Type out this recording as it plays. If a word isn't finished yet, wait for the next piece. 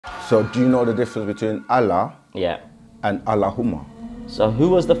So do you know the difference between Allah and Allahumma? So who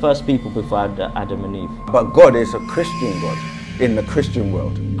was the first people before Adam and Eve? But God is a Christian God in the Christian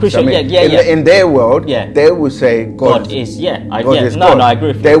world. Christian, so, in their world, they would say God is, God is no, God. no, I agree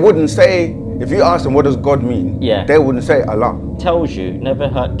with you. They wouldn't say, if you ask them what does God mean, they wouldn't say Allah. Tells you, never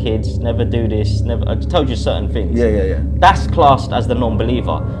hurt kids, never do this, never, it tells you certain things. Yeah. That's classed as the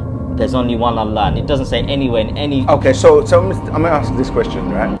non-believer. There's only one Allah, and it doesn't say anywhere in any... Okay, so I'm going to ask this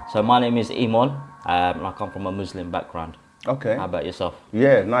question, right? So my name is Iman, and I come from a Muslim background. Okay. How about yourself?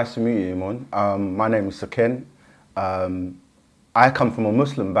 Yeah, nice to meet you, Iman. My name is Saken. I come from a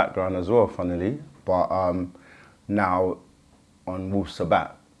Muslim background as well, funnily, but now on Wu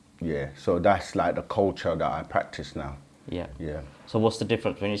Sabat. Yeah, so that's like the culture that I practice now. Yeah. Yeah. So what's the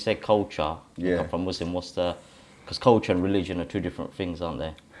difference when you say culture? You come from Muslim. What's the? Because culture and religion are two different things, aren't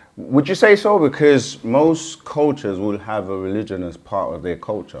they? Would you say so? Because most cultures will have a religion as part of their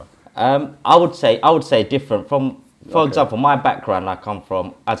culture. I would say different. For example, my background, I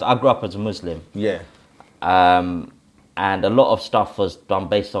grew up as a Muslim. Yeah. And a lot of stuff was done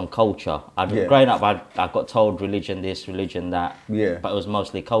based on culture. Growing up, I got told religion this, religion that, but it was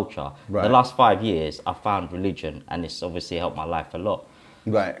mostly culture. Right. The last 5 years, I found religion, and it's obviously helped my life a lot.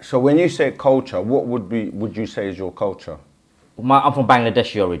 Right. So when you say culture, what would you say is your culture? I'm from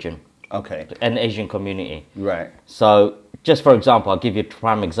Bangladeshi origin. Okay. An Asian community. Right. So just for example, I'll give you a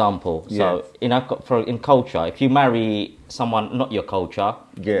prime example. So in culture, if you marry someone not your culture,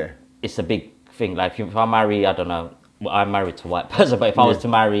 it's a big thing. Like if I marry, I don't know, I'm married to a white person, but if I was to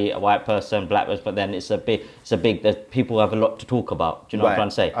marry a white person, black person, but then it's a big, people have a lot to talk about. Do you know what I'm trying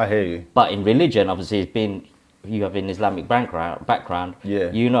to say? I hear you. But in religion, obviously, you have an Islamic background.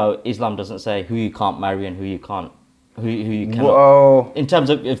 You know, Islam doesn't say who you can't marry and who you can't, who you cannot. Well, in terms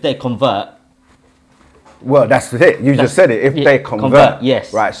of if they convert. Well, that's it. You just said it. If they convert,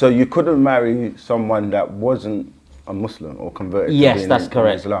 yes. Right. So you couldn't marry someone that wasn't a Muslim or converted. Yes, that's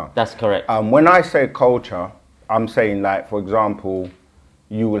correct. Islam. That's correct. When I say culture, I'm saying, like, for example,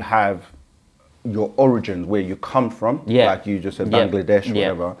 you will have your origins, where you come from, like you just said, Bangladesh,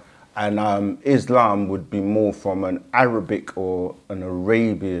 whatever. And Islam would be more from an Arabic or an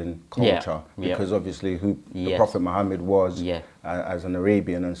Arabian culture, because obviously the Prophet Muhammad was as an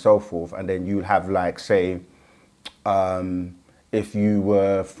Arabian and so forth. And then you have, like, say, if you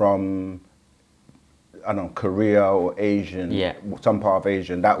were from, I don't know, Korea or Asian, some part of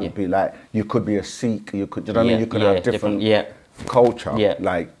Asian, that would be like, you could be a Sikh, you could, you know what I mean? You could have different culture,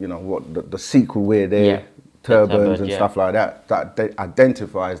 like, you know, what the Sikh will wear their turbans and stuff like that, that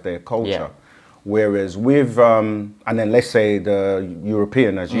identifies their culture. Whereas with, and then let's say the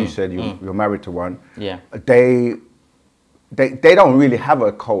European, as you said, you're married to one, they don't really have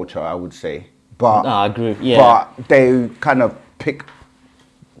a culture, I would say, but, no, I agree. But they kind of pick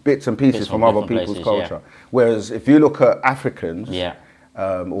bits and pieces from other people's culture. Whereas if you look at Africans,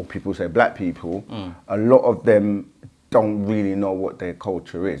 or people say black people, a lot of them don't really know what their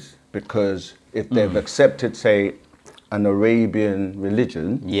culture is, because if they've accepted, say, an Arabian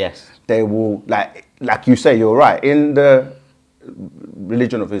religion, they will, like you say, you're right, in the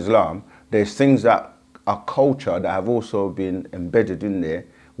religion of Islam, there's things that are culture that have also been embedded in there,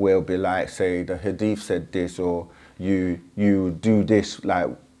 where it'll be like, say, the Hadith said this, or you do this, like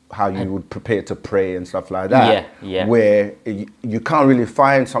how you would prepare to pray and stuff like that, where you can't really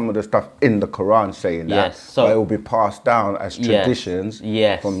find some of the stuff in the Quran saying that, so but it will be passed down as traditions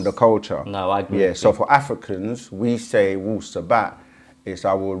from the culture. No, I agree. So for Africans, we say Wu Sabat is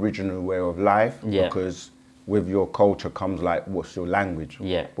our original way of life, because with your culture comes, like, what's your language?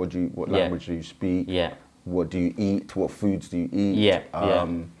 What language do you speak? What do you eat? What foods do you eat?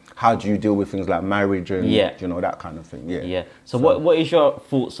 How do you deal with things like marriage and you know, that kind of thing? So what is your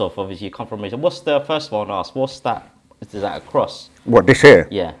thoughts of, obviously you come from Asia, what's the first one I asked, what's that, is that a cross? What, this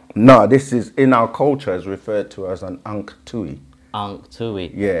here? No, this is, in our culture, is referred to as an Ankh Tui. Ankh Tui.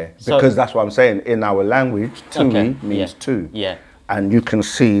 Because that's what I'm saying, in our language, Tui means two. And you can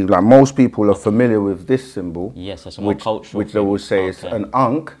see, like, most people are familiar with this symbol, which they will say is an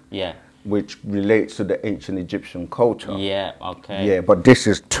Ankh, which relates to the ancient Egyptian culture. But this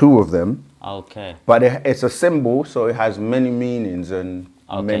is two of them. But it's a symbol, so it has many meanings and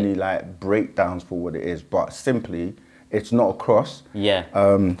many, like, breakdowns for what it is. But simply, it's not a cross.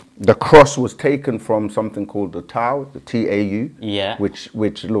 The cross was taken from something called the Tau, the T-A-U,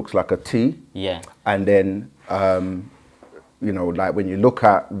 which looks like a T. And then, you know, like, when you look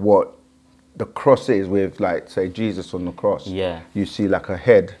at what the cross is with, like, say, Jesus on the cross, you see, like, a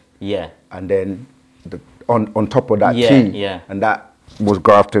head. And then on top of that T, and that was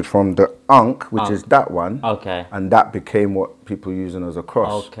grafted from the Ankh, which is that one. Okay. And that became what people using as a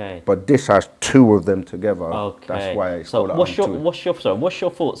cross. Okay. But this has two of them together. Okay. That's why it's so called what's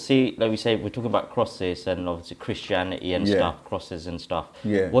your thoughts? See, like we say, we're talking about crosses and obviously Christianity and stuff, crosses and stuff.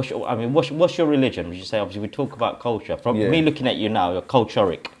 Yeah. What's your religion? Would you say, obviously we talk about culture. From me looking at you now, you're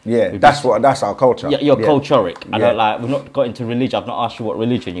culturic. Yeah, that's our culture. Yeah, you're culturic. I don't like. We've not got into religion. I've not asked you what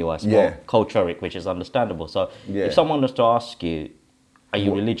religion you are. It's more culturic, which is understandable. So if someone was to ask you, are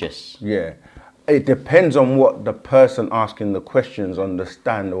you religious? Yeah. It depends on what the person asking the questions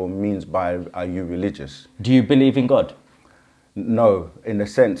understand or means by are you religious. Do you believe in God? No, in the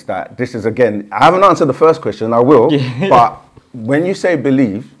sense that this is, again, I haven't answered the first question, I will, but when you say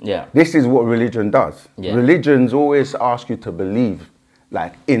believe, this is what religion does. Religions always ask you to believe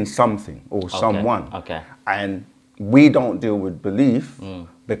like in something or someone. Okay. And we don't deal with belief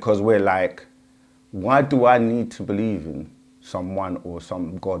because we're like, why do I need to believe in someone or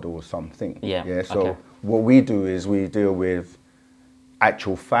some God or something? So what we do is we deal with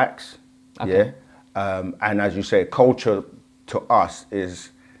actual facts. And as you say, culture to us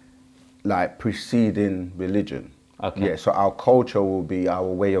is like preceding religion. So our culture will be our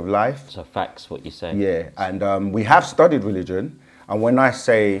way of life. So facts, what you say. And we have studied religion, and when I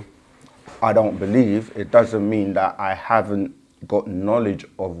say I don't believe, it doesn't mean that I haven't got knowledge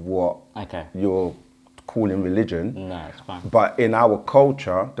of what you're calling religion. No, it's fine. But in our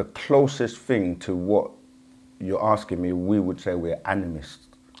culture, the closest thing to what you're asking me, we would say we're animists.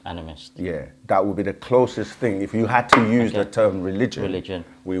 Animist. Yeah, that would be the closest thing. If you had to use the term religion,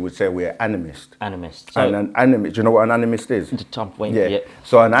 we would say we're animist. Animist. So, and an animist, do you know what an animist is?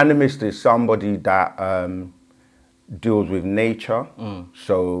 So an animist is somebody that deals with nature,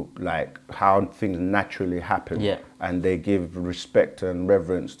 so like how things naturally happen, and they give respect and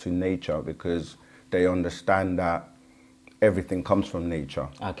reverence to nature because they understand that everything comes from nature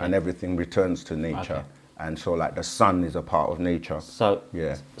and everything returns to nature. And so like the sun is a part of nature. So,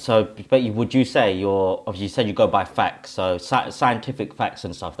 but would you say obviously you said you go by facts, so scientific facts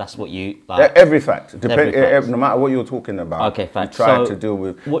and stuff, that's what you like? Every fact, no matter what you're talking about, facts. You try to deal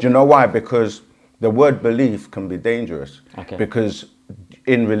with, do you know why? Because the word belief can be dangerous. Because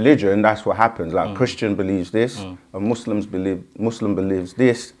in religion, that's what happens. Like Christian believes this, a Muslim believes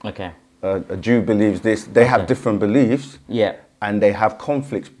this, a Jew believes this. They have different beliefs, and they have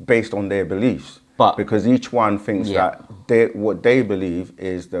conflicts based on their beliefs. But because each one thinks that what they believe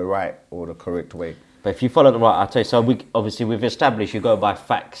is the right or the correct way. But if you follow the right, I'll tell you. So we've established you go by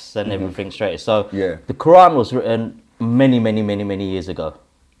facts and everything straight. So the Quran was written many years ago.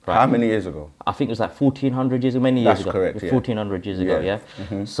 Right? How many years ago? I think it was like 1400 years ago. Many years ago. That's correct. 1400 years ago.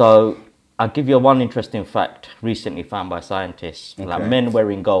 So I'll give you one interesting fact recently found by scientists. Like men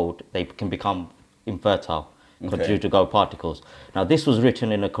wearing gold, they can become infertile due to gold particles. Now this was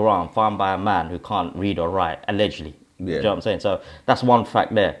written in the Quran, found by a man who can't read or write, allegedly. Do you know what I'm saying? So that's one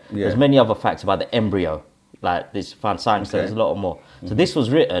fact there. There's many other facts about the embryo. Like this found science, there's a lot more. So this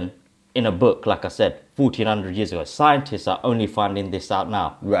was written in a book, like I said, 1400 years ago. Scientists are only finding this out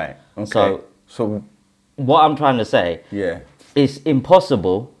now. Right. Okay. So what I'm trying to say is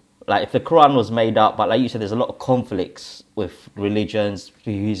impossible. Like if the Quran was made up, but like you said, there's a lot of conflicts with religions.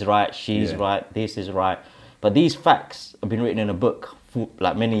 He's right, she's right, this is right. But these facts have been written in a book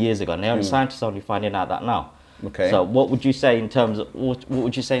like many years ago, and scientists are only finding out that now. So what would you say in terms of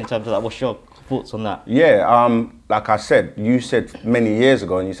that? What's your thoughts on that? Like I said, you said many years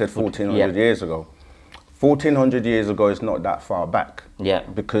ago, and you said 1400 years ago. 1400 years ago is not that far back.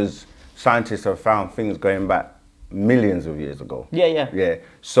 Because scientists have found things going back millions of years ago.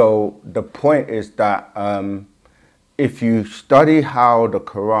 So the point is that if you study how the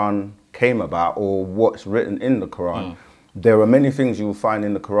Quran came about or what's written in the Quran, there are many things you'll find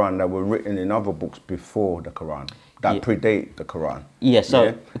in the Quran that were written in other books before the Quran that predate the Quran.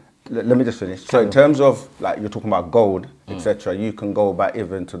 Let me just finish. So in terms of like you're talking about gold, etc., you can go back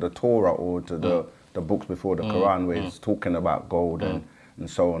even to the Torah or to the books before the Quran where it's talking about gold and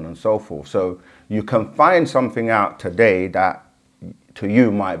so on and so forth. So you can find something out today that to you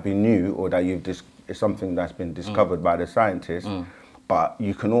might be new or that it's something that's been discovered by the scientists. But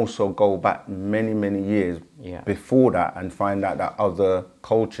you can also go back many years before that and find out that other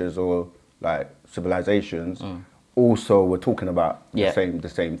cultures or like civilizations also were talking about the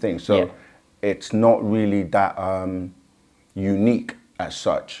same thing. So it's not really that unique as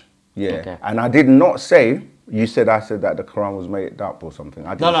such. And I did not say, I said that the Quran was made up or something.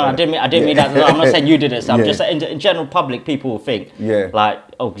 I didn't mean that. No, I'm not saying you did it. So I'm just saying in general public, people will think like,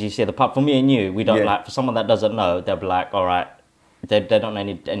 oh, because you see for me and you, we don't like, for someone that doesn't know, they'll be like, all right, they're not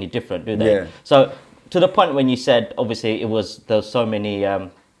any different, do they? So to the point when you said, obviously, there's so many,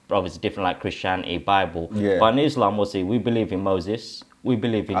 obviously different like Christianity, Bible. Yeah. But in Islam, obviously, we believe in Moses, we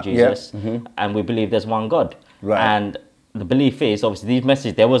believe in Jesus, and we believe there's one God. Right. And the belief is, obviously, these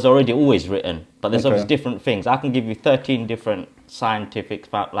messages, there was already always written, but there's obviously different things. I can give you 13 different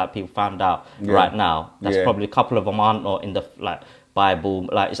scientific, like people found out right now. That's probably a couple of them aren't not in the like Bible.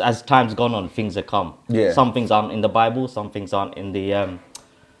 Like as time's gone on, things have come. Yeah. Some things aren't in the Bible, some things aren't in the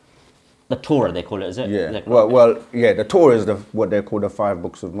Torah, they call it, is it? Yeah. Well, yeah. The Torah is what they call the 5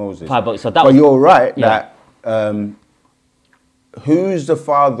 books of Moses. 5 books. So but you're right that who's the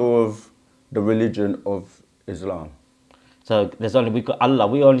father of the religion of Islam? So there's only we've got Allah.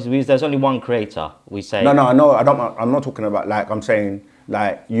 There's only one creator. We say no. I know. I'm not talking about like I'm saying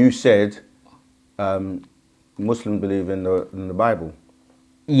like you said. Muslims believe in the Bible.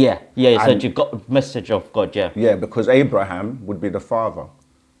 Yeah. So you've got a message of God. Yeah. Yeah, because Abraham would be the father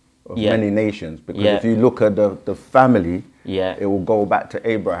of many nations. Because if you look at the family, it will go back to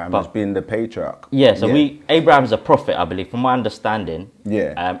Abraham as being the patriarch. Yeah. So Abraham's a prophet, I believe, from my understanding.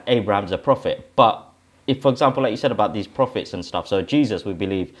 Yeah. Abraham's a prophet, but if, for example, like you said about these prophets and stuff, so Jesus, we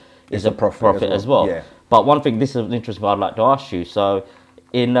believe, is a prophet as well. Yeah. But one thing, this is an interesting one I'd like to ask you. So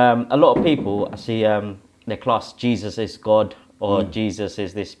in a lot of people, I see they class Jesus as God or Jesus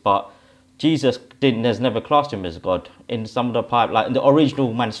is this, but Jesus has never classed him as God. In some of the like in the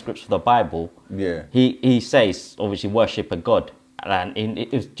original manuscripts of the Bible, he says, obviously, worship a God. And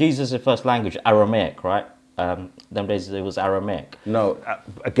it was Jesus' first language, Aramaic, right? Them days it was Aramaic. No,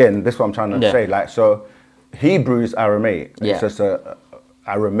 again, this is what I'm trying to say. Like, so Hebrew is Aramaic. It's just a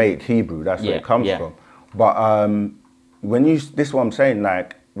Aramaic Hebrew. That's where it comes from. But this is what I'm saying.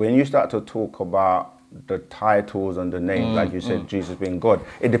 Like, when you start to talk about the titles and the names, like you said, Jesus being God,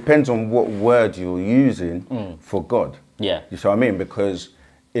 it depends on what word you're using for God. Yeah. You see what I mean? Because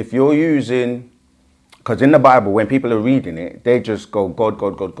if you're using, because in the Bible, when people are reading it, they just go God,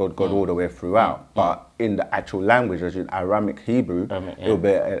 God, God, God, God all the way throughout. But in the actual language, as in Aramaic Hebrew, it'll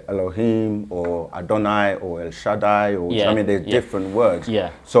be Elohim or Adonai or El Shaddai or I mean, there's different words.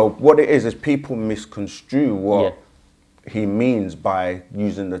 Yeah. So what it is people misconstrue what he means by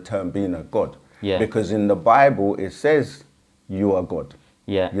using the term being a God. Yeah. Because in the Bible it says you are God.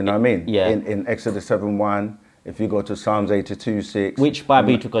 Yeah. You know what I mean? Yeah. In Exodus 7:1, if you go to Psalms 82:6. Which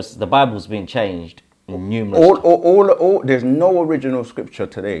Bible? Because the Bible's been changed numerous. There's no original scripture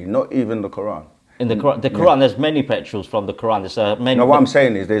today, not even the Quran. In the Quran, there's many petrels from the Quran. There's many. No, what I'm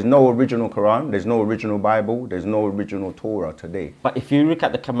saying is there's no original Quran, there's no original Bible, there's no original Torah today. But if you look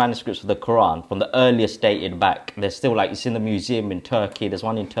at the manuscripts of the Quran from the earliest dated back, there's still like it's in the museum in Turkey. There's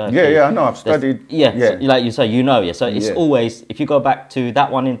one in Turkey. Yeah, I know. I've studied. So, like you say, So it's always, if you go back to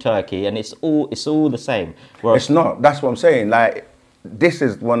that one in Turkey, and it's all the same. It's not. That's what I'm saying. Like, this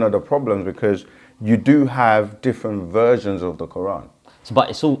is one of the problems because you do have different versions of the Quran. So,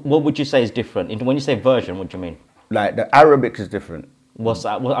 but it's all. What would you say is different? When you say version, what do you mean? Like the Arabic is different. What's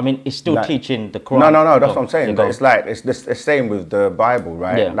that? Well, I mean, it's still teaching the Quran. No. That's what I'm saying. It's like it's the same with the Bible,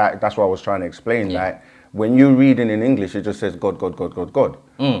 right? Yeah. Like that's what I was trying to explain. Yeah. Like when you're reading in English, it just says God, God, God, God, God.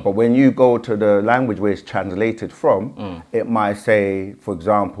 But when you go to the language where it's translated from, it might say, for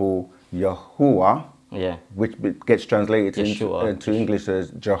example, Yahuwah. Yeah. Which gets translated into English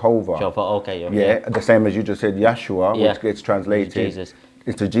as Jehovah. Jehovah, okay. Yeah, the same as you just said, Yeshua, which gets translated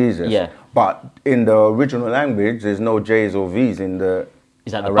into Jesus. Yeah. But in the original language, there's no J's or V's in the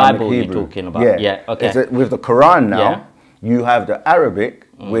Is that the Aramaic Bible Hebrew. you're talking about? Yeah. Okay. With the Quran now, you have the Arabic,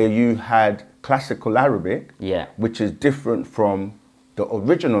 where you had classical Arabic, which is different from the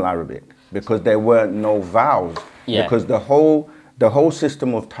original Arabic, because there weren't no vowels. Yeah. Because the whole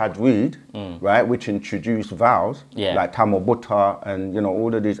system of tajweed, right, which introduced vowels, like Tamabuta and,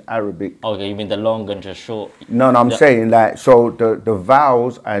 all of these Arabic. Okay, you mean the long and the short? No, I'm saying like, so the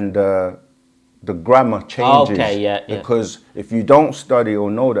vowels and the grammar changes. Because if you don't study or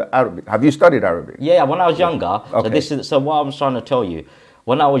know the Arabic, have you studied Arabic? Yeah, when I was younger. Okay. So what I was trying to tell you,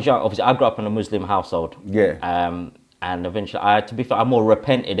 when I was young, obviously I grew up in a Muslim household. Yeah. And eventually, to be fair, I more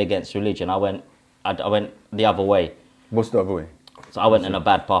repented against religion. I went the other way. What's the other way? So I went in a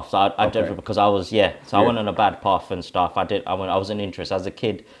bad path. So I did because I was I went on a bad path and stuff. I was an interest as a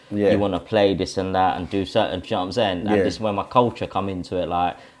kid. Yeah. You want to play this and that and do certain. You know what I'm saying? And this is where my culture come into it.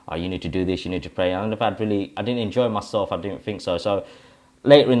 Like, oh, you need to do this, you need to pray. And I didn't enjoy myself. I didn't think so. So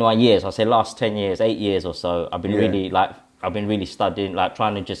later in my years, I say last 10 years, 8 years or so, I've been really studying, like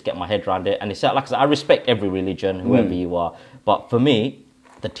trying to just get my head around it. And it's like I said, I respect every religion, whoever you are. But for me,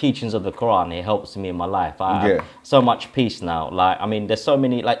 the teachings of the Quran, it helps me in my life. I have so much peace now. Like, I mean, there's so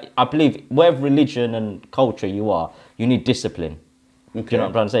many, like, I believe whatever religion and culture you are, you need discipline. Okay. Do you know what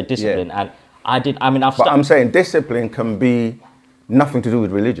I'm trying to say? Discipline. And I'm saying discipline can be nothing to do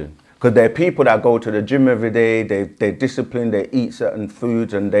with religion. Because there are people that go to the gym every day, they discipline, they eat certain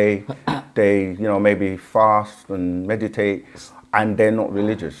foods, and they maybe fast and meditate, and they're not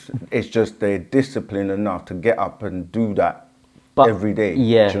religious. It's just they're disciplined enough to get up and do that every day.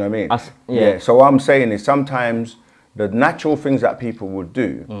 Yeah. Do you know what I mean? So what I'm saying is sometimes the natural things that people would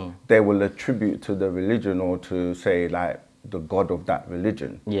do, they will attribute to the religion or to, say, like the God of that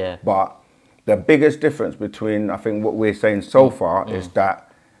religion. Yeah. But the biggest difference between, I think, what we're saying so far is that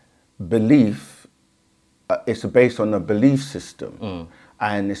belief, it's based on a belief system,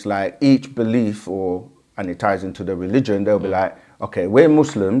 and it's like each belief, and it ties into the religion. They'll be like, okay, we're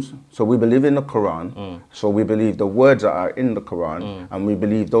Muslims, so we believe in the Quran, so we believe the words that are in the Quran, and we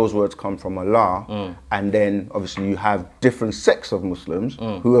believe those words come from Allah, and then obviously you have different sects of Muslims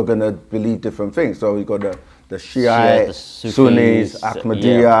who are going to believe different things. So you got the Shiite, the Sunnis,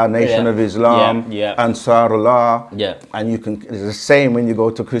 Ahmadiyya, Nation of Islam, Ansarullah, and it's the same when you go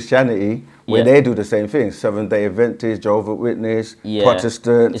to Christianity, where they do the same thing. Seventh-day Adventists, Jehovah's Witness,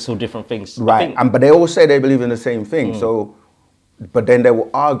 Protestant. It's all different things. Right, but they all say they believe in the same thing. So, but then they will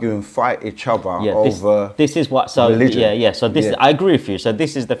argue and fight each other over this is what, so religion. So this, I agree with you. So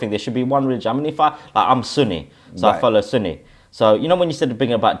this is the thing. There should be one religion. I mean, I'm Sunni, so I follow Sunni. So, you know, when you said the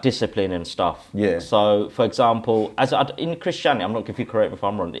thing about discipline and stuff. Yeah. So, for example, in Christianity, I'm not, if you correct me if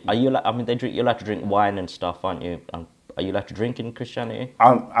I'm wrong, are you, I mean, you're allowed to drink wine and stuff, aren't you? Are you allowed to drink in Christianity?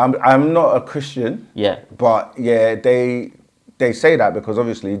 I'm not a Christian. Yeah. But yeah, they say that because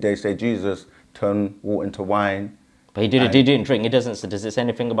obviously they say Jesus turned water into wine. But he didn't drink. Does it say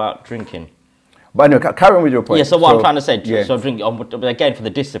anything about drinking? But anyway, carry on with your point. Yeah, so what I'm trying to say, so drink, again, for the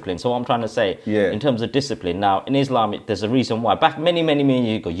discipline, so what I'm trying to say, in terms of discipline, now, in Islam, there's a reason why. Back many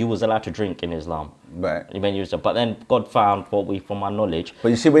years ago, you was allowed to drink in Islam. Right. But then God found from our knowledge. But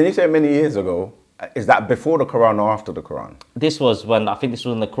you see, when you say many years ago, is that before the Quran or after the Quran? This was when, I think this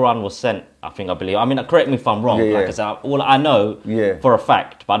was when the Quran was sent, I believe. I mean, correct me if I'm wrong. Like I said, all I know for a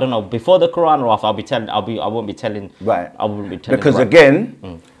fact, but I don't know, before the Quran or after, I won't be telling. Right. I wouldn't be telling. Because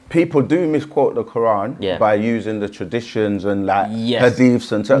again, people do misquote the Quran by using the traditions and like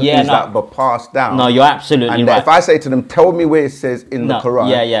hadiths and certain things that were passed down. No, you're absolutely right. If I say to them, tell me where it says in the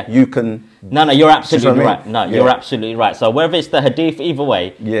Quran, you can... No, you're absolutely right. No, you're absolutely right. So whether it's the hadith, either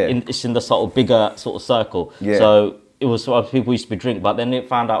way, it's in the sort of bigger sort of circle. Yeah. So it was sort of people used to be drink, but then it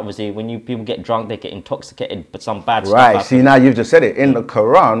found out obviously when people get drunk, they get intoxicated, but some bad stuff happens. See, now you've just said it. In the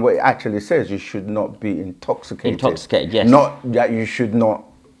Quran, what it actually says, you should not be intoxicated. Intoxicated, yes. Not that you should not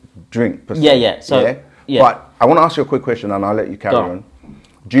drink per se. But I want to ask you a quick question and I'll let you carry on.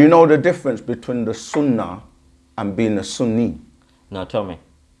 Do you know the difference between the Sunnah and being a Sunni? No, tell me.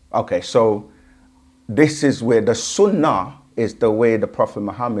 Okay, so this is where the Sunnah is the way the Prophet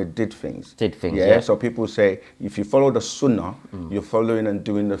Muhammad did things. So people say if you follow the Sunnah, you're following and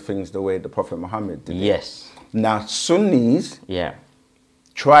doing the things the way the Prophet Muhammad did. Yes. Now Sunnis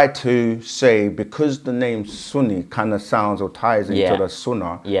try to say, because the name Sunni kind of sounds or ties into the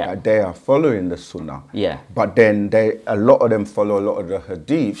Sunnah, that they are following the Sunnah. But then a lot of them follow a lot of the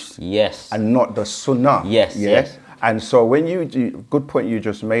hadiths and not the Sunnah. Yes. And so when good point you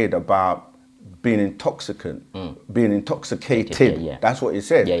just made about being intoxicated, that's what you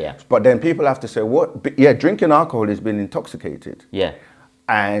said. But then people have to say, what? Drinking alcohol is being intoxicated.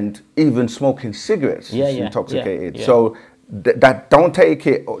 And even smoking cigarettes is intoxicated. So that don't take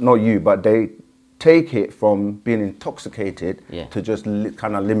it, not you, but they take it from being intoxicated to just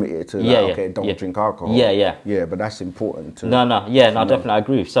kind of limit it to don't drink alcohol. But that's important to definitely I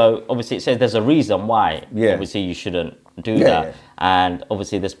agree. So obviously it says there's a reason why obviously you shouldn't do that. And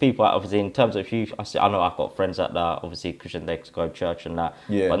obviously there's people, obviously in terms of I know I've got friends that are obviously Christian, they go to church and that,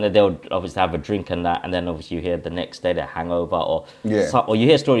 but then they'll obviously have a drink and that, and then obviously you hear the next day they're hangover or you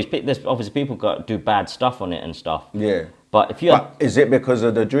hear stories, there's obviously people do bad stuff on it and stuff. But is it because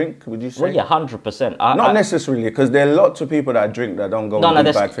of the drink, would you say? Well, 100%. Not necessarily, because there are lots of people that drink that don't go and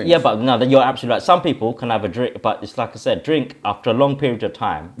do bad things. Yeah, but no, you're absolutely right. Some people can have a drink, but it's like I said, drink after a long period of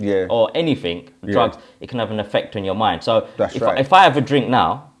time, or anything, drugs, it can have an effect on your mind. So if I have a drink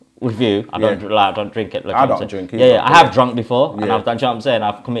now with you, I don't drink it. Like I don't drink either. I have drunk before, and I've done, you know what I'm saying,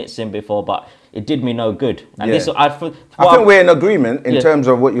 I've committed sin before, but it did me no good. And this, I think we're in agreement in terms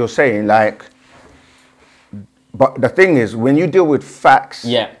of what you're saying, like. But the thing is, when you deal with facts,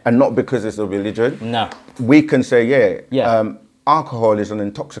 and not because it's a religion, we can say, alcohol is an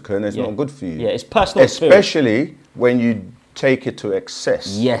intoxicant, it's not good for you. It's personal especially when you take it to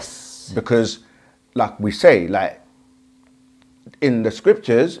excess. Because, like we say, like in the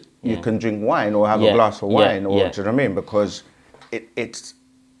scriptures, you can drink wine or have a glass of wine, or do you know what I mean? Because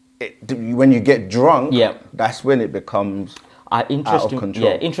when you get drunk, that's when it becomes out of control.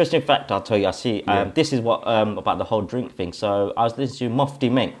 Yeah, interesting fact I'll tell you. I see. This is what about the whole drink thing. So I was listening to Mufti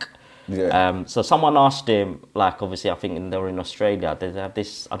Menk. Yeah. So someone asked him, like, obviously, I think they were in Australia. They have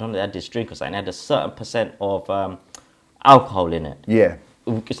this. I don't know. They had this drink or something. It had a certain percent of alcohol in it. Yeah.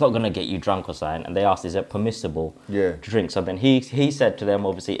 It's not going to get you drunk or something. And they asked, is it permissible to drink? So then he said to them,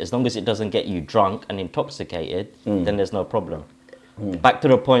 obviously, as long as it doesn't get you drunk and intoxicated, then there's no problem. Back to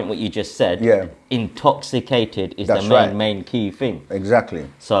the point what you just said. Yeah. Intoxicated is the main key thing. Exactly.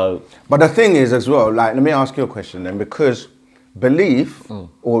 So, but the thing is as well, like, let me ask you a question then, because belief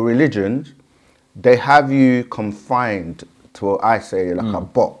or religions, they have you confined to, I say, like a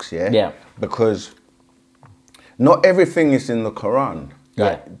box, Yeah. Because not everything is in the Quran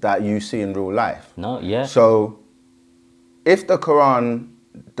that you see in real life. No, yeah. So if the Quran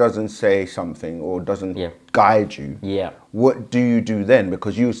doesn't say something or doesn't guide you, what do you do then?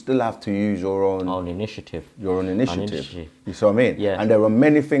 Because you still have to use your own initiative. Your own initiative. You see what I mean? Yeah. And there are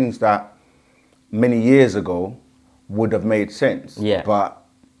many things that many years ago would have made sense. Yeah. But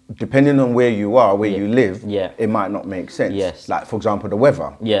depending on where you are, where you live, it might not make sense. Yes. Like, for example, the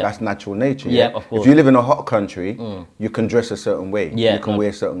weather. Yeah. That's natural nature. Yeah, of course. If you live in a hot country, you can dress a certain way. Yeah. You can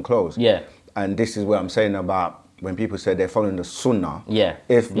wear certain clothes. Yeah. And this is what I'm saying about when people say they're following the sunnah. Yeah.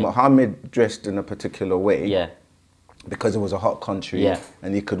 If Muhammad dressed in a particular way, because it was a hot country,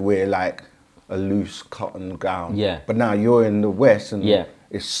 and he could wear like a loose cotton gown. Yeah. But now you're in the West and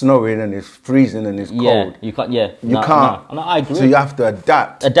it's snowing and it's freezing and it's cold. Yeah, you can't. Yeah, you can't. No, I agree. So you have to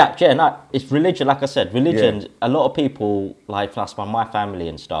adapt. Adapt, yeah. No, it's religion. Like I said, religion. A lot of people, like that's my family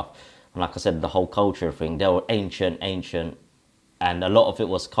and stuff, and like I said, the whole culture thing. They were ancient, and a lot of it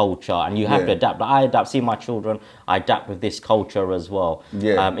was culture, and you have to adapt. Like I adapt. See my children, I adapt with this culture as well.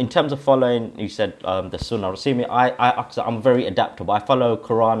 Yeah. In terms of following, you said the Sunnah. See me, I'm very adaptable. I follow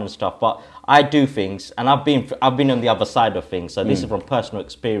Quran and stuff, but I do things, and I've been on the other side of things. So this is from personal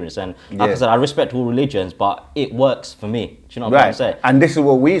experience, and like I said, I respect all religions, but it works for me. Do you know what I'm saying? And this is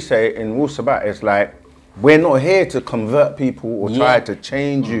what we say in Wusabat. It's like, we're not here to convert people or try to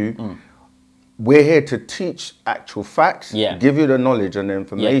change you. We're here to teach actual facts, give you the knowledge and the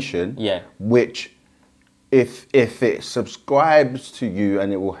information, which if it subscribes to you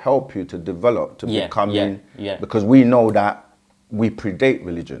and it will help you to develop, to becoming, because we know that we predate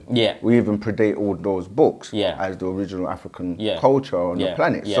religion. Yeah. We even predate all those books as the original African culture on the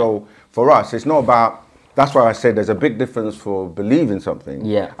planet. So for us, it's not about, that's why I said there's a big difference for believing something.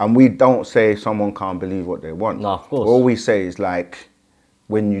 Yeah. And we don't say someone can't believe what they want. No, of course. All we say is like,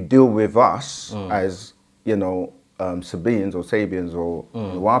 when you deal with us as, you know, Sabians or Sabians or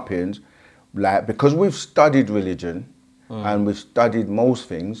Wapians, like, because we've studied religion and we've studied most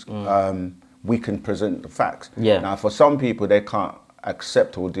things, we can present the facts. Yeah. Now, for some people, they can't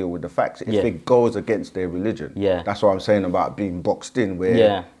accept or deal with the facts if it goes against their religion. Yeah. That's what I'm saying about being boxed in, where, do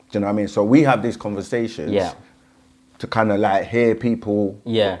you know what I mean? So we have these conversations to kind of like hear people.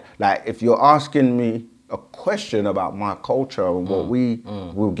 Yeah. Like, if you're asking me a question about my culture and what we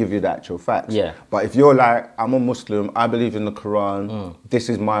will give you the actual facts. Yeah. But if you're like, I'm a Muslim, I believe in the Quran, this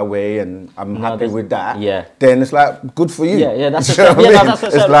is my way and I'm happy with that, then it's like, good for you. Yeah, that's you know what I mean?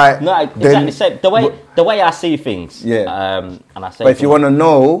 It's like, no, exactly. So the way I see things. Yeah. And I say, but if you want to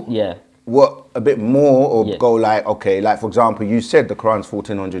know what a bit more or go like, okay, like for example, you said the Quran's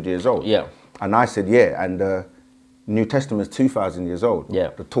 1400 years old. Yeah. And I said, yeah, and the New Testament is 2,000 years old.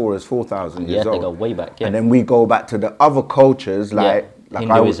 Yeah. The Torah is 4,000 years old. They go way back. Yeah. And then we go back to the other cultures like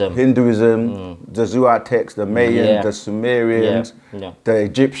Hinduism, the Zoroastrian text, the Mayans, the Sumerians, the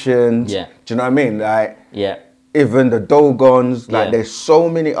Egyptians. Yeah. Do you know what I mean? Like, even the Dogons. Like, there's so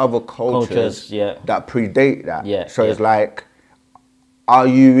many other cultures that predate that. Yeah. So it's like, are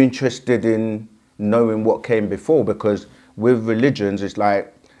you interested in knowing what came before? Because with religions, it's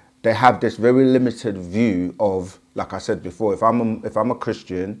like they have this very limited view of, like I said before, if I'm a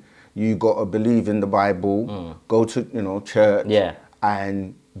Christian, you got to believe in the Bible, go to, you know, church,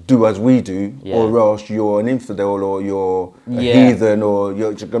 and do as we do, or else you're an infidel or you're a heathen or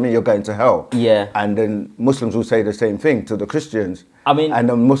you're going to hell. Yeah. And then Muslims will say the same thing to the Christians. I mean,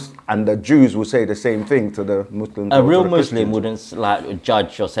 and the Jews will say the same thing to the Muslims. A real Muslim wouldn't like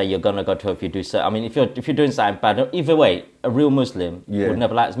judge or say you're gonna go to hell if you do so. I mean, if you're doing something bad, either way, a real Muslim would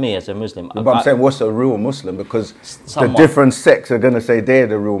never like me as a Muslim. But I'm saying, what's a real Muslim? Because the different sects are gonna say they're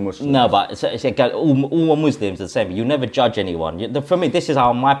the real Muslims. No, but all Muslims are the same. You never judge anyone. For me, this is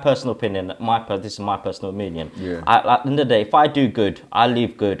how my personal opinion. This is my personal opinion. Yeah. At the end of the day, if I do good, I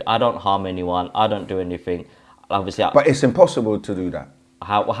live good. I don't harm anyone. I don't do anything. Obviously, but it's impossible to do that.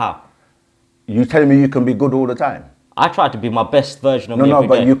 How? You telling me you can be good all the time? I try to be my best version of me. No,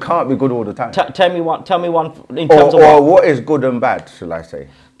 but you can't be good all the time. Tell me one in terms of what is good and bad, shall I say?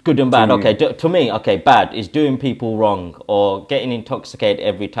 Good and bad. Okay, to me, okay, bad is doing people wrong or getting intoxicated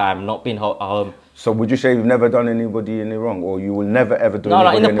every time, not being home. So would you say you've never done anybody any wrong, or you will never ever do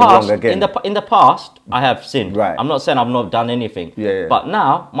anybody any wrong again? In the past, I have sinned. Right. I'm not saying I've not done anything. Yeah. But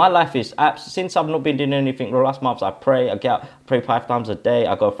now, my life is, since I've not been doing anything the last months, I pray, pray 5 times a day,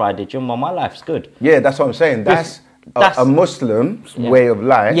 I go Friday gym, my life's good. Yeah, that's what I'm saying. That's a Muslim's way of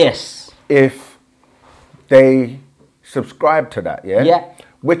life. Yes. If they subscribe to that, yeah? Yeah.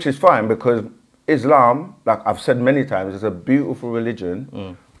 Which is fine, because Islam, like I've said many times, is a beautiful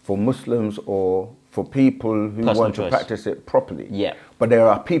religion for Muslims or for people who want to practice it properly. Yeah. But there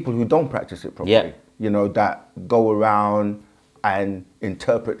are people who don't practice it properly. Yeah. You know, that go around and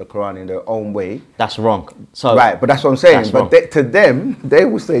interpret the Quran in their own way. That's wrong. So right, but that's what I'm saying. But to them, they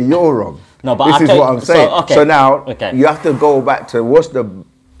will say you're wrong. No, but this is what I'm saying. So, okay. So now you have to go back to what's the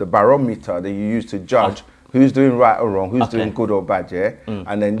barometer that you use to judge who's doing right or wrong, who's doing good or bad, yeah?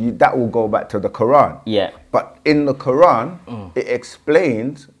 And then that will go back to the Quran. Yeah. But in the Quran, it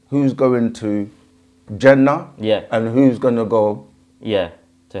explains who's going to Jannah and who's going to go to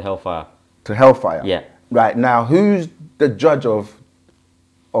hellfire. To hellfire. Yeah. Right, now who's the judge of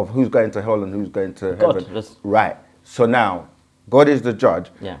who's going to hell and who's going to heaven? Right. So now God is the judge.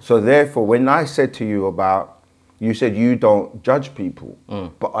 Yeah. So therefore, when I said to you about, you said you don't judge people,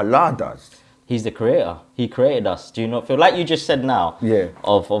 but Allah does. He's the creator. He created us. Do you not feel like you just said now? Yeah.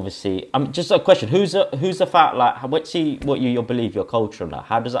 Of obviously, just a question. Who's the fact? Like, let's see what you believe your culture now.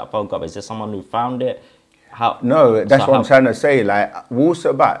 How does that phone go? Is there someone who found it? How? No, that's what I'm trying to say. Like, Wul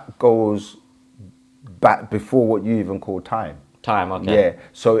Sabat goes back before what you even call time. Time, okay. Yeah.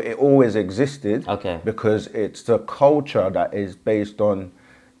 So it always existed. Okay. Because it's the culture that is based on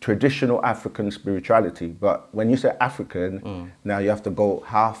traditional African spirituality. But when you say African, now you have to go,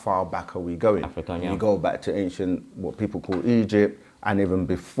 how far back are we going? African, yeah. You go back to ancient, what people call Egypt, and even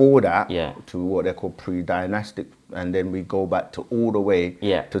before that, to what they call pre-dynastic, and then we go back to all the way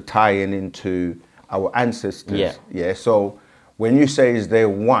to tying into our ancestors. Yeah. So when you say is there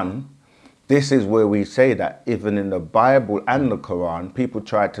one, this is where we say that even in the Bible and the Quran, people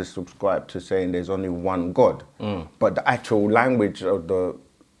try to subscribe to saying there's only one God. But the actual language of the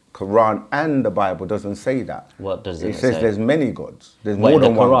Quran and the Bible doesn't say that. What does it say? It says there's many gods. There's more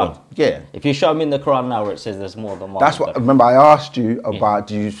than one God. Yeah. If you show me in the Quran now where it says there's more than one. That's what, remember I asked you about,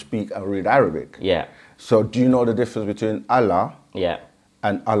 do you speak or read Arabic? Yeah. So do you know the difference between Allah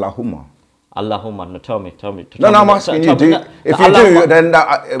and Allahumma? Allahumma, no, tell me. No, I'm asking you. If you do, then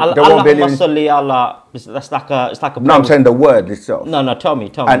there won't be any. That's like a. No, I'm saying the word itself. No, tell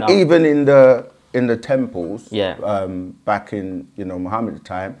me. And even in the temples, back in Muhammad's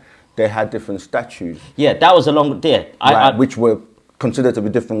time, they had different statues. Yeah, that was a long which were considered to be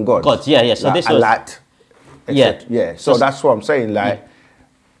different gods. So like this was Alat, yeah. So that's what I'm saying. Like,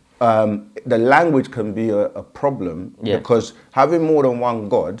 the language can be a problem because having more than one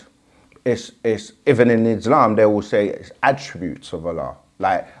god. It's even in Islam they will say it's attributes of Allah.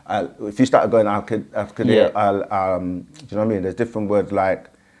 Like if you start going do you know what I mean? There's different words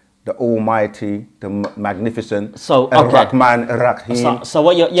like the Almighty, the Magnificent, Ar-Rahman, Ar-Rahim. So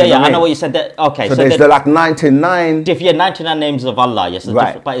what I know what you said. That okay. So there's like 99. 99 names of Allah. Yes,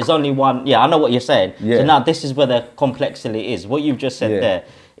 right. But it's only one. Yeah, I know what you're saying. Yeah. So now this is where the complexity is. What you've just said there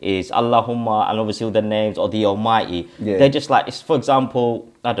is Allahumma, and obviously all the names or the Almighty. They're just like, it's, for example,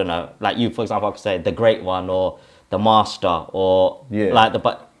 I don't know, like you, for example, I could say the Great One or the Master or like the,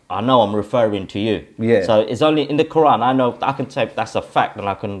 but I know I'm referring to you. Yeah. So it's only in the Quran. I know I can say that's a fact, and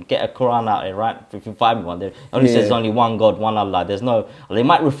I can get a Quran out there, right? If you find me one, it only says only one God, one Allah. There's no. They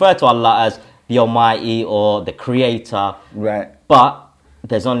might refer to Allah as the Almighty or the Creator. Right. But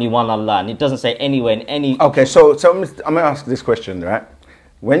there's only one Allah, and it doesn't say anywhere in any. Okay, so I'm gonna ask this question, right?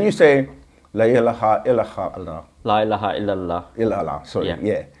 When you say La ilaha illallah, La ilaha illallah, illallah,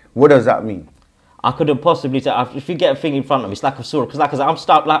 sorry, what does that mean? I couldn't possibly say, if you get a thing in front of me, it's like a surah, because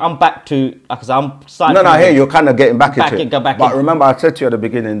I'm back to, because I'm starting. No, here you're kind of getting back into it. But remember, I said to you at the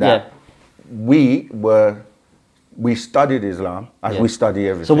beginning that we studied Islam as we study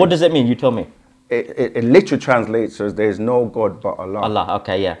everything. So what does it mean? You tell me. It literally translates as there's no God but Allah. Allah,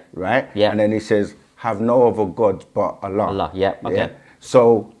 okay, yeah. Right? Yeah. And then it says, have no other God but Allah. Allah, yeah, okay. Yeah?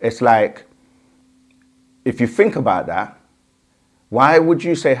 So it's like, if you think about that, why would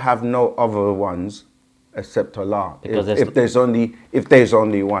you say have no other ones except Allah? Because if there's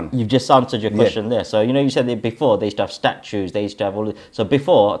only one. You've just answered your question there. So you said that before they used to have statues, they used to have all. So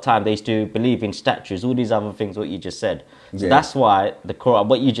before time they used to believe in statues, all these other things. What you just said. So that's why the Quran,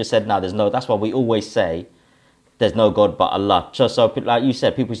 what you just said now, that's why we always say there's no God but Allah. So like you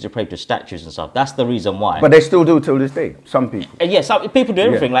said, people used to pray to statues and stuff. That's the reason why. But they still do till this day. Some people. And yeah, some people do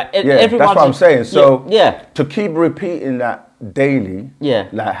everything. Like that's what I'm saying. So to keep repeating that daily,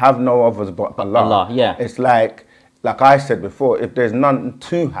 like have no others but Allah. It's like I said before, if there's none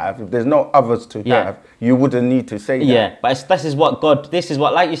to have, if there's no others to have, you wouldn't need to say that. Yeah, but this is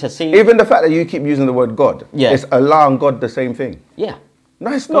what, like you said, see... Even the fact that you keep using the word God, is Allah and God the same thing? Yeah.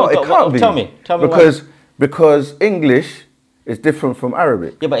 No, it's not. It can't be. Tell me because English is different from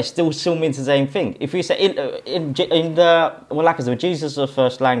Arabic. Yeah, but it still means the same thing. If we say when Jesus'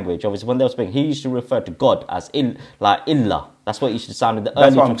 first language, obviously when they were speaking, he used to refer to God as Illah. That's what it used to sound in the early...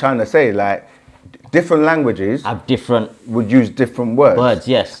 That's what I'm trying to say, like... Different languages would use different words.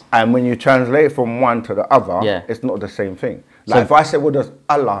 Yes. And when you translate from one to the other, it's not the same thing. Like so, if I said, what does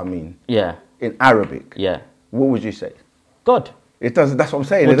Allah mean? Yeah. In Arabic. Yeah. What would you say? God. It doesn't. That's what I'm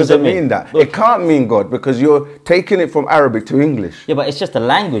saying. It doesn't mean that. It can't mean God because you're taking it from Arabic to English. Yeah, but it's just a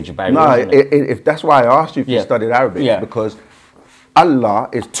language barrier. No, if that's why I asked you if you studied Arabic. Yeah. Because Allah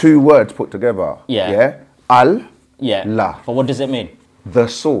is two words put together. Yeah. Yeah. Al-La. But what does it mean? The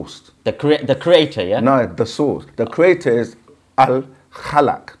source. The creator, yeah? No, the source. The creator is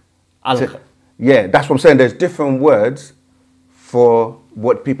Al-Khalaq. Yeah, that's what I'm saying. There's different words for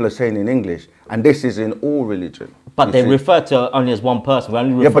what people are saying in English. And this is in all religion. But they refer to only as one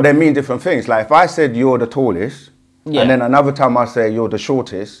person. Yeah, but they mean different things. Like if I said you're the tallest, and then another time I say you're the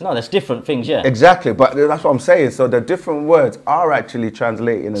shortest. No, there's different things, yeah. Exactly, but that's what I'm saying. So the different words are actually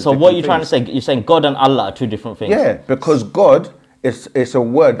translating as So what you're trying to say, you're saying God and Allah are two different things? Yeah, because God... It's a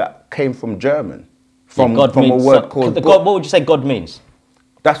word that came from German, from a word called God. What would you say God means?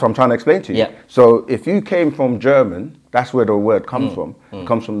 That's what I'm trying to explain to you. Yeah. So if you came from German, that's where the word comes from. It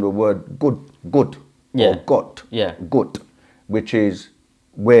comes from the word good, or Gott, gut, which is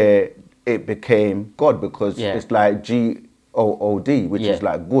where it became God because it's like G-O-O-D, which is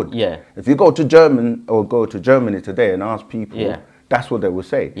like good. Yeah. If you go to Germany today and ask people, that's what they will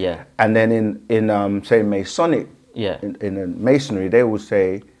say. Yeah. And then in say Masonic. In masonry, they will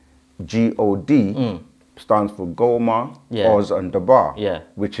say G-O-D stands for Goma, Oz, and Dabar,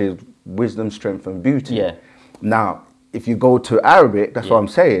 which is wisdom, strength, and beauty. Yeah. Now, if you go to Arabic, that's what I'm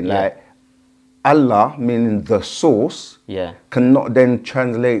saying. Like Allah, meaning the source, cannot then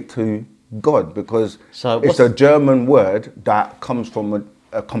translate to God because it's a German word that comes from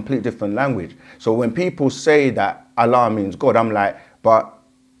a complete different language. So when people say that Allah means God, I'm like, but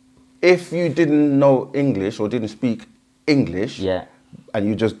if you didn't know English or didn't speak English, and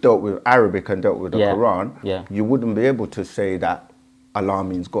you just dealt with Arabic and dealt with the Quran, you wouldn't be able to say that Allah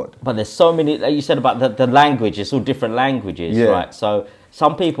means God. But there's so many, like you said about the language, it's all different languages, right? So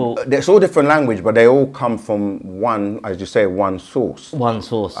some people... It's all different language, but they all come from one, as you say, one source. One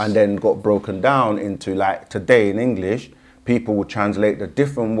source. And then got broken down into, like, today in English, people will translate the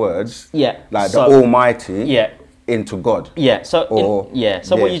different words, like the Almighty, into God. Yeah. So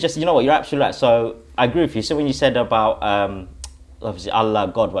what you just, you know what, you're absolutely right. So I agree with you. So when you said about obviously Allah,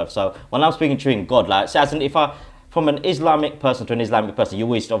 God, whatever. So when I'm speaking to you in God, like, so as in if I from an Islamic person to an Islamic person, you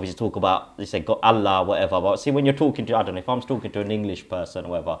always obviously talk about, they say God, Allah, whatever. But see, when you're talking to, I don't know, if I'm talking to an English person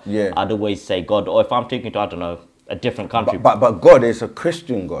or whatever, I'd always say God. Or if I'm talking to, I don't know, a different country. But God is a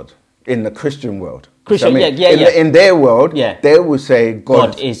Christian God in the Christian world. Christian, in their world, they would say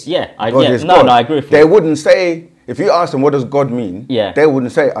God is, God is God. No, I agree with you. They wouldn't say, if you ask them what does God mean, they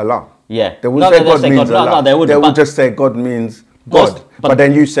wouldn't say Allah. Yeah. They wouldn't say God means Allah. No, they wouldn't. They would just say God means God. But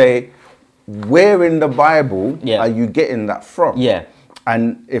then you say, where in the Bible are you getting that from? Yeah.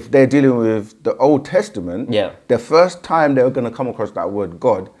 And if they're dealing with the Old Testament, the first time they're going to come across that word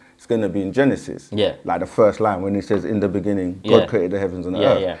God, it's going to be in Genesis. Yeah. Like the first line when he says, in the beginning, God created the heavens and the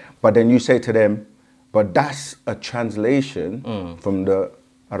earth. Yeah. But then you say to them, but that's a translation from the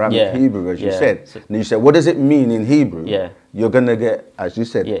Arabic Hebrew, as you said. And you say, what does it mean in Hebrew? You're going to get, as you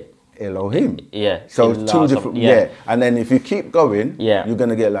said, Elohim. So it's two different, And then if you keep going, you're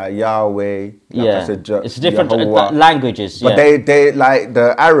going to get like Yahweh, like I said, it's different languages. But they like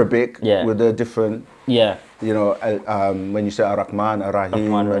the Arabic with the different, you know, when you say Ar-Rahman,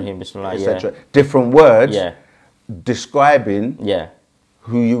 Ar-Rahim, etc. Different words describing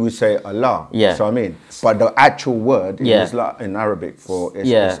who you would say Allah. So I mean, but the actual word is in Arabic for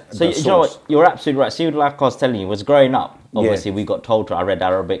So you know what, you're absolutely right. See, like I was telling you, was growing up. Obviously, we got told to. I read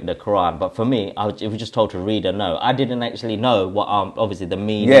Arabic, the Quran, but for me, it was just told to read and know. I didn't actually know what obviously the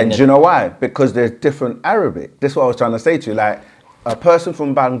meaning. Yeah, and do you know why? Because there's different Arabic. This is what I was trying to say to you. Like a person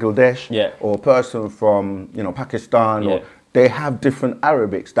from Bangladesh, or a person from Pakistan, or they have different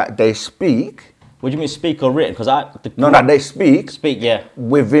Arabics that they speak. What do you mean speak or written? Because they speak. Speak, yeah.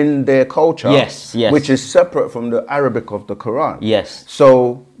 Within their culture. Yes, yes. Which is separate from the Arabic of the Quran. Yes.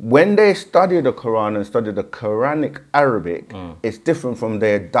 So when they study the Quran and study the Quranic Arabic, it's different from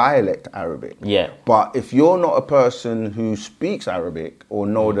their dialect Arabic. Yeah. But if you're not a person who speaks Arabic or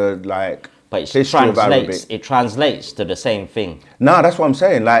know the but it translates to the same thing. No, that's what I'm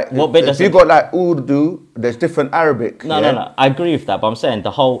saying. Like, if you got like Urdu, there's different Arabic. No. I agree with that, but I'm saying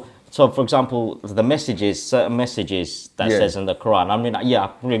the whole. So, for example, the messages, certain messages that says in the Quran. I mean,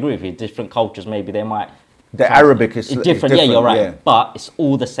 yeah, I agree with you. Different cultures, maybe they might. The Arabic is different. Yeah, you're right. Yeah. But it's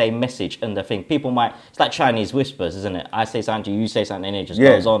all the same message and the thing. People might. It's like Chinese whispers, isn't it? I say something to you, you say something, and it just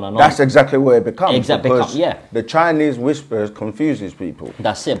goes on and on. That's exactly where it becomes. Exactly. The Chinese whispers confuses people.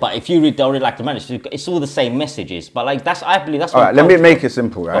 That's it. But if you read like the manuscript, it's all the same messages. But like I believe that's. All right. Let me make it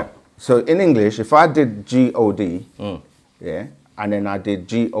simple, right? Oh. So in English, if I did God, yeah, and then I did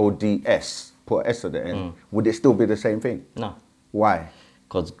Gods, put S at the end, would it still be the same thing? No. Why?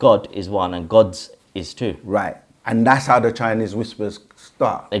 Because God is one and God's is two. Right. And that's how the Chinese whispers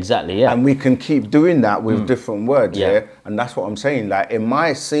start. Exactly, yeah. And we can keep doing that with different words, yeah. And that's what I'm saying. Like, it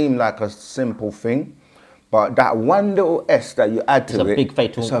might seem like a simple thing, but that one little S that you add to it's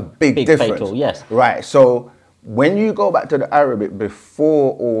a big difference. Fatal, yes. Right. So when you go back to the Arabic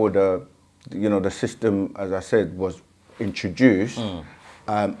before all the, the system, as I said, was introduced,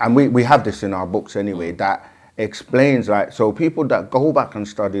 and we have this in our books anyway, that explains, like, so people that go back and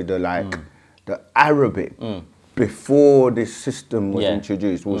study the Arabic before this system was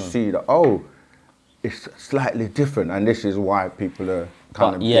introduced will see that, oh, it's slightly different, and this is why people are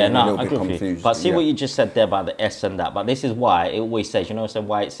kind of getting a little bit confused. But see what you just said there about the S and that. But this is why it always says, so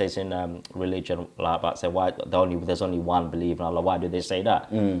why it says in religion, like about say why there's only one believer. Like, why do they say that?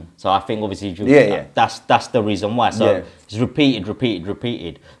 So I think obviously that's the reason why. So it's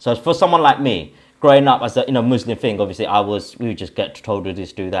repeated. So for someone like me, growing up as a Muslim thing, obviously we just get told to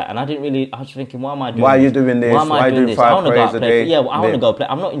this, do that, and I was thinking, why am I doing this? Why are you doing this? Why are you doing 5 prayers a day? Yeah, I want to go play.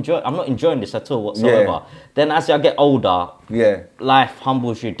 I'm not enjoying this at all whatsoever. Yeah. Then as I get older, life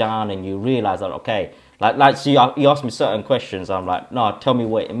humbles you down, and you realise that so you ask me certain questions. I'm like, no, tell me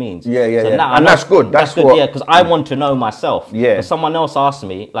what it means. Yeah. And that's good. That's good. Yeah, because I want to know myself. Yeah. If someone else asked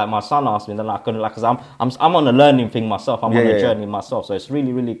me, like my son asked me, then I couldn't, because I'm on a learning thing myself. I'm on a journey myself, so it's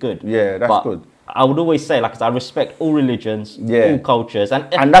really, really good. Yeah, that's good. I would always say, like, I respect all religions, all cultures,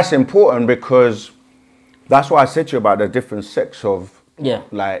 and that's important, because that's why I said to you about the different sects of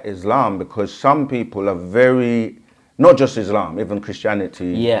like Islam, because some people are very, not just Islam, even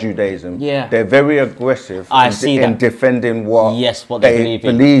Christianity, Judaism, they're very aggressive in defending what they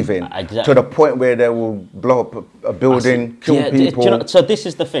believe in, to the point where they will blow up a building, kill people. So this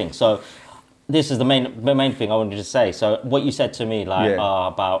is the thing. So this is the main thing I wanted to say. So what you said to me, like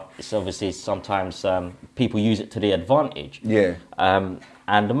about, it's obviously sometimes people use it to their advantage. Yeah.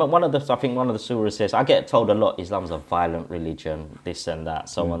 And one of the surahs says, I get told a lot, Islam's a violent religion, this and that,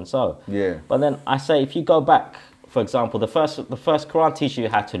 so on and so. Yeah. But then I say, if you go back, for example, the first Quran teaches you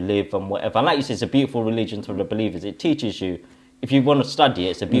how to live and whatever. And like you said, it's a beautiful religion for the believers. It teaches you, if you want to study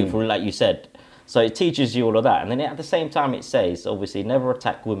it, it's a beautiful, like you said. So it teaches you all of that. And then at the same time it says, obviously, never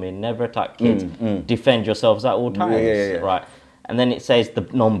attack women, never attack kids, defend yourselves at all times, right? And then it says the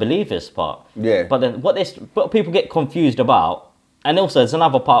non-believers part. Yeah. But then what people get confused about, and also there's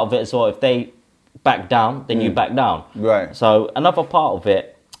another part of it as well, if they back down, then you back down. Right. So another part of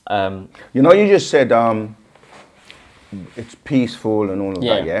it... you just said it's peaceful and all of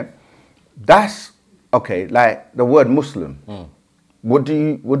that, yeah? That's, okay, like the word Muslim. What do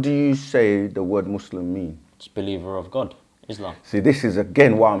you say the word Muslim means? It's believer of God, Islam. See, this is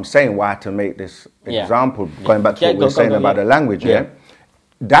again why I'm saying why I had to make this example, going back to what we were saying about the language,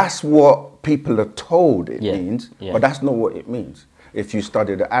 That's what people are told it means, but that's not what it means if you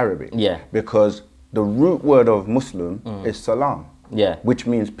study the Arabic. Yeah. Because the root word of Muslim is salam. Yeah. Which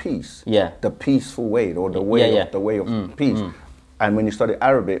means peace. Yeah. The peaceful way, or the way of peace. And when you study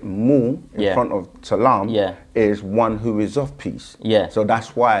Arabic, mu in front of salam is one who is of peace. Yeah. So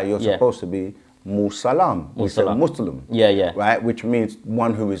that's why you're supposed to be Musalam. We say Muslim. Right? Which means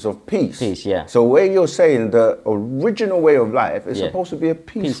one who is of peace. Peace, yeah. So where you're saying the original way of life is supposed to be a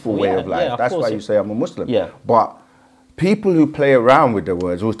peaceful way of life. That's why you say I'm a Muslim. Yeah. But people who play around with the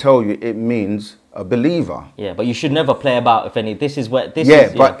words will tell you it means a believer. Yeah, but you should never play about if any. This is where this is.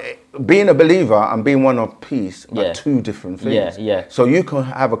 Yeah, but being a believer and being one of peace are two different things. Yeah. So you can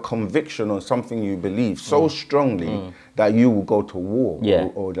have a conviction on something you believe so strongly that you will go to war. Yeah.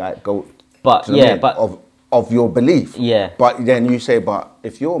 Or like go. But to the but of of your belief. Yeah. But then you say, but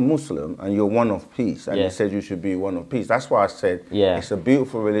if you're a Muslim and you're one of peace, and yeah. you said you should be one of peace, that's why I said yeah. it's a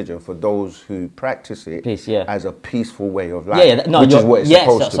beautiful religion for those who practice it peace, yeah. as a peaceful way of life, yeah, no, which is what it's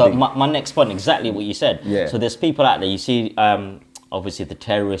supposed to be. So my next point, exactly what you said. Yeah. So there's people out there, you see, obviously the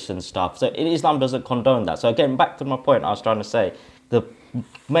terrorists and stuff. So Islam doesn't condone that. So again, back to my point, I was trying to say, the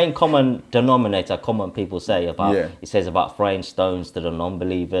main common denominator, common people say about, it says about throwing stones to the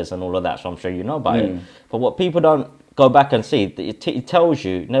non-believers and all of that, so I'm sure you know about it. But what people don't go back and see, it tells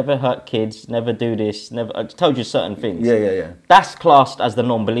you never hurt kids, never do this, never. It tells you certain things. Yeah. That's classed as the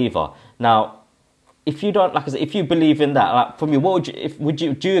non-believer. Now, if you don't, like I said, if you believe in that, like for me, what would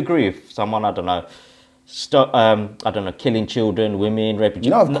you do you agree if someone, I don't know, killing children, women, raping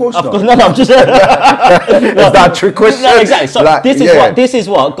children? No, of course not. No, I'm just saying. Is that a trick question? No, exactly. So like, this is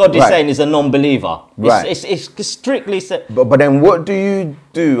what God is saying is a non-believer. Right. It's strictly said. But then what do you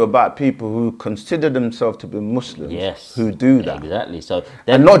do about people who consider themselves to be Muslims? Yes. Who do that? Exactly. So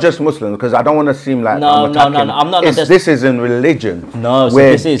and not just Muslims, because I don't want to seem like I'm attacking. No, I'm not. This is in religion. No, so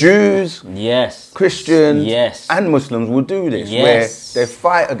where this is Jews, Christians, and Muslims will do this, where they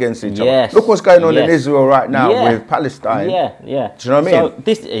fight against each other. Look what's going on in Israel right now with Palestine. Do you know what I mean? So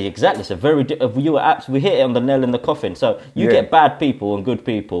this exactly. So we hit it on the nail in the coffin. So you get bad people and good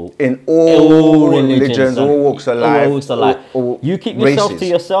people in all religions, all walks of life. You keep yourself to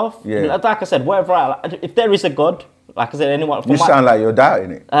yourself. Like I said, whatever. If there is a God, like I said, anyone. You sound like you're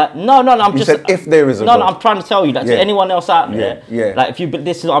doubting it. No. I'm just. Said if there is a God. No, I'm trying to tell you that to anyone else out there. Like if you,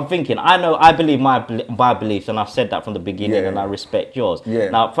 this is what I'm thinking. I believe my beliefs, and I've said that from the beginning, and I respect yours.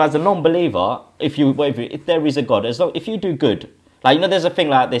 Now, as a non-believer, if there is a God, if you do good, like there's a thing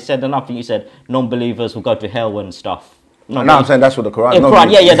like they said, and I think you said non-believers will go to hell and stuff. No, I'm saying that's what the Quran.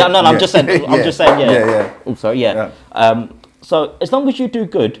 I'm just saying. I'm just saying. Oh, sorry. So as long as you do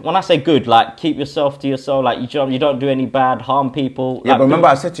good, when I say good, like keep yourself to yourself, like you don't do any bad, harm people. Yeah, but remember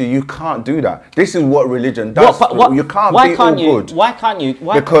I said to you, you can't do that. This is what religion does. You can't be all good. Why can't you?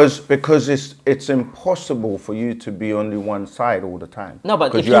 Because it's impossible for you to be only one side all the time. No,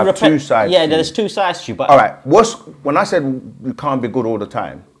 but if you have two sides. Yeah, there's two sides to you. But all right, when I said you can't be good all the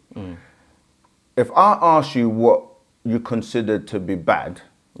time, if I ask you what you consider to be bad,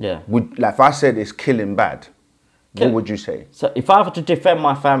 if I said it's killing bad, what would you say? So if I were to defend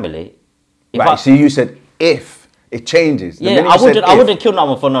my family, see, you said if it changes. I wouldn't kill no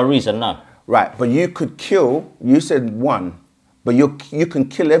one for no reason, no. Right, but you could kill. You said one, but you can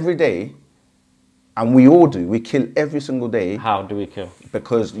kill every day, and we all do. We kill every single day. How do we kill?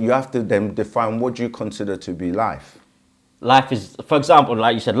 Because you have to then define what you consider to be life. Life is, for example,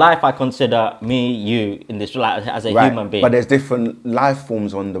 like you said, life I consider me, you, in this life as a human being. But there's different life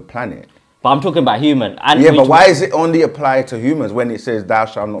forms on the planet. But I'm talking about human. But why is it only applied to humans when it says thou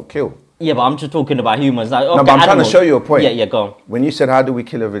shalt not kill? Yeah, but I'm just talking about humans. Like, no, but I'm trying to show you a point. Yeah, go on. When you said how do we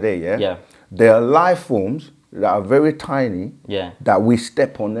kill every day, there are life forms that are very tiny that we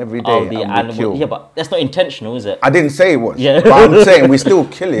step on every day and we kill. Yeah, but that's not intentional, is it? I didn't say it was. Yeah. But I'm saying we still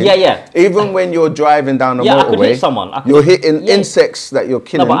killing. Yeah. Even when you're driving down the motorway, I could hit someone. You're hitting insects that you're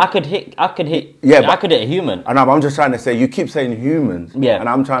killing. No, but I could hit I could hit a human. And I'm just trying to say, you keep saying humans. Yeah. And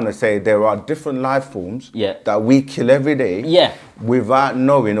I'm trying to say there are different life forms that we kill every day. Yeah. Without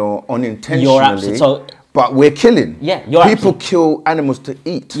knowing or unintentionally. You're absolutely. But we're killing. Yeah, people kill animals to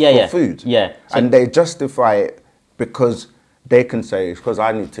eat for food. Yeah, and they justify it because they can say it's because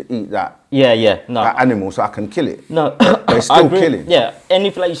I need to eat that. That animal, so I can kill it. No, they're still killing. Yeah, and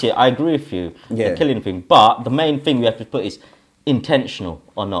if like you say, I agree with you. The killing thing, but the main thing we have to put is intentional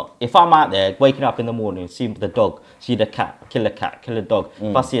or not. If I'm out there waking up in the morning, see the dog, see the cat, kill a dog.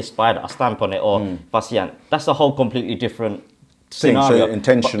 If I see a spider, I stamp on it, or if I see ant, that's a whole completely different scenario. So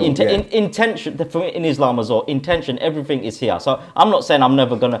intentional. Intention in Islam as well. Intention, everything is here. So I'm not saying I'm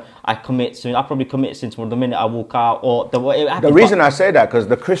never gonna. I probably commit sins from the minute I walk out or the way it happens. The reason I say that because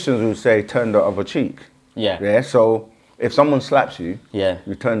the Christians will say turn the other cheek. Yeah. So if someone slaps you,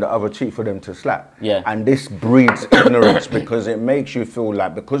 you turn the other cheek for them to slap. Yeah. And this breeds ignorance because it makes you feel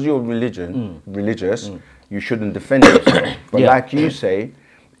like because you're religious, you shouldn't defend yourself. But like you say,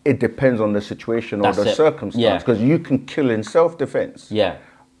 it depends on the situation or the circumstance. Because you can kill in self-defense. Yeah.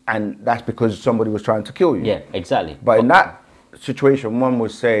 And that's because somebody was trying to kill you. Yeah, exactly. But in that situation, one would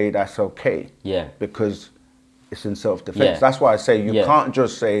say that's okay. Yeah. Because it's in self-defense. Yeah. That's why I say you can't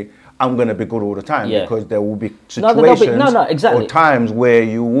just say, I'm going to be good all the time. Because there will be situations or times where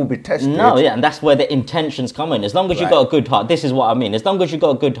you will be tested. And that's where the intentions come in. As long as you've got a good heart, this is what I mean. As long as you've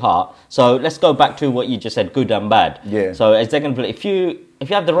got a good heart. So let's go back to what you just said, good and bad. Yeah. So if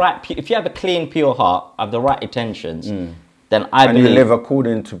you have a clean, pure heart, have the right intentions, then I believe... And you live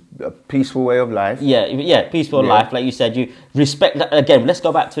according to a peaceful way of life. Yeah, peaceful life. Like you said, you respect... Again, let's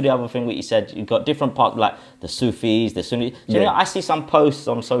go back to the other thing that you said. You've got different parts, like the Sufis, the Sunnis. So, you know, I see some posts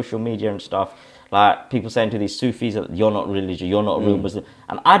on social media and stuff, like people saying to these Sufis, you're not religious, you're not a real Muslim.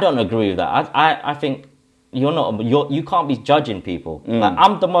 And I don't agree with that. I think... you can't be judging people. Like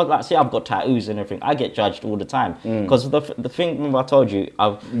I'm the most, like, see, I've got tattoos and everything. I get judged all the time because the thing, remember I told you,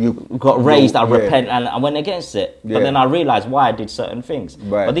 you got raised, I repent, and I went against it. But then I realized why I did certain things.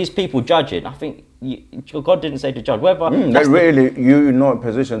 But these people judge it. I think God didn't say to judge. Whether you're not in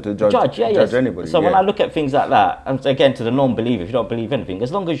position to judge anybody. So when I look at things like that, and again to the non-believer, if you don't believe anything,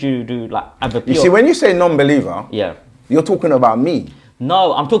 as long as you do like have a pure... You see, when you say non-believer, you're talking about me.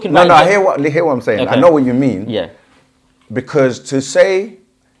 No, I'm talking about... No, I hear what I'm saying. Okay. I know what you mean. Yeah. Because to say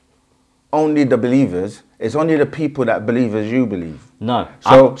only the believers, it's only the people that believe as you believe. No.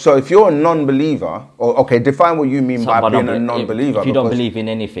 So if you're a non-believer, or okay, define what you mean by being a non-believer. If you don't believe in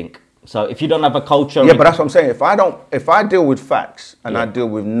anything. So if you don't have a culture... Yeah, but that's what I'm saying. If I deal with facts and I deal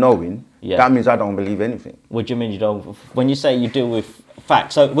with knowing, that means I don't believe anything. What do you mean you don't... When you say you deal with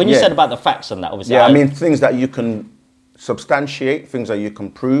facts, so when you said about the facts and that, obviously... Yeah, I mean things that you can substantiate, things that you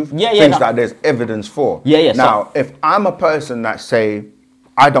can prove, things that there's evidence for. Now, if I'm a person that say,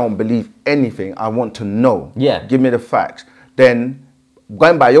 I don't believe anything, I want to know, give me the facts, then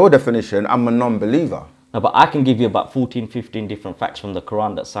going by your definition, I'm a non-believer. No, but I can give you about 14, 15 different facts from the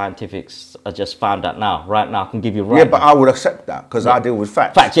Quran that scientifics have just found out now. Right now, I can give you right but I would accept that because I deal with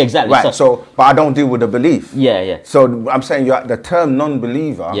facts. Facts, exactly. Right, but I don't deal with the belief. Yeah. So I'm saying the term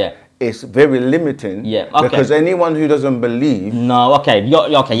non-believer is very limiting. Because anyone who doesn't believe... No, okay.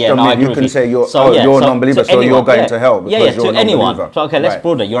 I agree you can say you're a non-believer, so you're going to hell because you're to anyone. So, okay, let's right.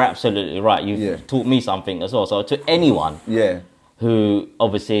 broaden. You're absolutely right. You've taught me something as well. So to anyone who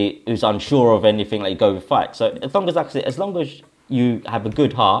obviously is unsure of anything, like you go with fight. So as long as, actually, as long as you have a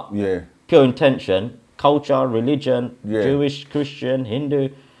good heart, pure intention, culture, religion, Jewish, Christian, Hindu,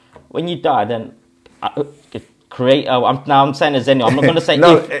 when you die, then... I'm saying as anyone. I'm not going to say...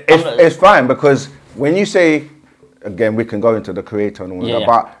 No, it's fine because when you say... Again, we can go into the creator and all that.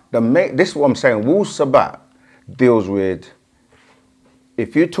 But this is what I'm saying. Wul Sabat deals with...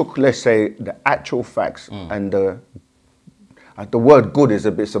 If you took, let's say, the actual facts and the word good is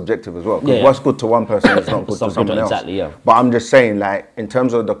a bit subjective as well. Because what's good to one person is not good to someone else. Exactly, But I'm just saying, like, in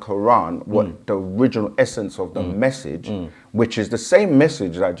terms of the Quran, what the original essence of the message, which is the same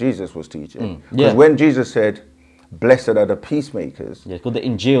message that Jesus was teaching. Because when Jesus said... Blessed are the peacemakers. Yeah, it's called the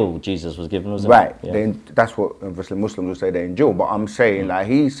Injil Jesus was given, wasn't it? Right. That's what obviously Muslims will say, the Injil. But I'm saying, like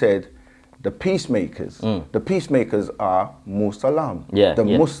he said, the peacemakers. The peacemakers are Musalam, the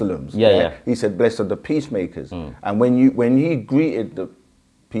Muslims. He said, blessed are the peacemakers. And when he greeted the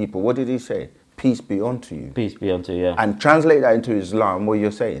people, what did he say? Peace be unto you. Peace be unto you, And translate that into Islam, what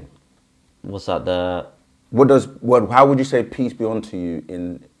you're saying. What's that? How would you say peace be unto you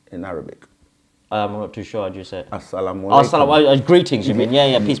in Arabic? I'm not too sure. How do you say it? Assalamu alaikum. Greetings, you mean?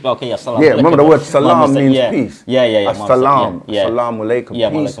 Yeah, peace be okay. Assalamu alaikum. Remember the word salam means peace. Assalam. Assalamu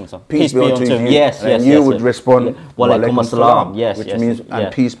alaikum. Peace be unto you. Yes. And you would respond, wa alaikum assalam. Yes. Which means,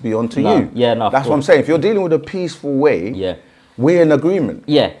 and peace be unto you. Yeah, that's what I'm saying. If you're dealing with a peaceful way, we're in agreement.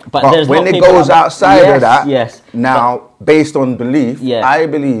 But when it goes outside of that, now, based on belief, I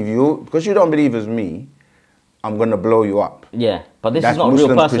believe you, because you don't believe as me, I'm going to blow you up. But this is not a real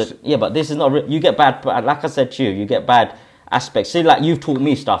person. But this is not real. You get bad, like I said to you, you get bad aspects. See, like you've taught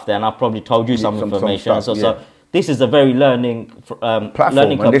me stuff there and I've probably told you some information. So this is a very learning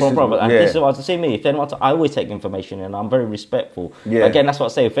platform. And this is what I see me. If anyone, I always take information and I'm very respectful. Again, that's what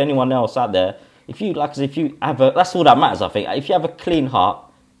I say. If anyone else out there, if you have that's all that matters, I think. If you have a clean heart,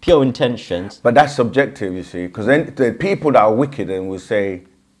 pure intentions. But that's subjective, you see, because then the people that are wicked and will say,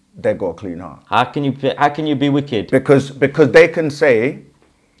 they got a clean heart. How can you be wicked? Because they can say,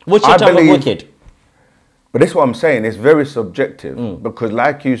 what's your term of wicked? But this is what I'm saying. It's very subjective because,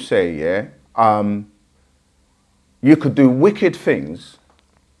 like you say, you could do wicked things,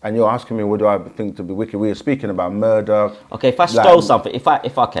 and you're asking me what do I think to be wicked. We were speaking about murder. Okay, if I stole something, if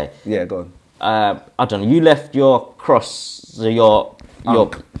okay. Yeah, go on. I don't know. You left your cross, your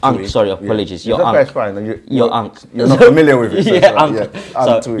uncle, sorry, apologies. Your uncle. That's fine. Your uncle. You're not familiar with it.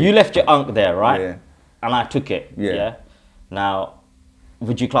 Uncle. So you left your uncle there, right? Yeah. And I took it. Yeah. Now,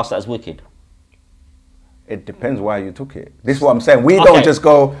 would you class that as wicked? It depends why you took it. This is what I'm saying. We don't just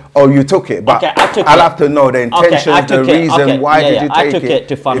go, oh, you took it. But I'll have to know the intention, the reason, why did you take it. I took it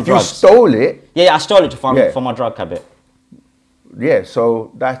to fund drugs. If you stole it. Yeah, I stole it to fund for my drug habit. Yeah,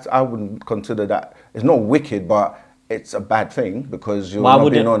 so I wouldn't consider that. It's not wicked, but it's a bad thing because you're not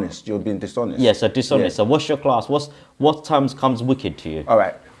being honest. You're being dishonest. Yeah, so dishonest. Yeah. So what's your class? What terms comes wicked to you? All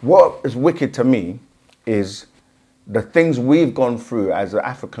right. What is wicked to me is the things we've gone through as an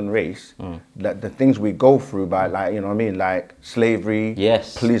African race, that the things we go through by, like, you know what I mean, like slavery,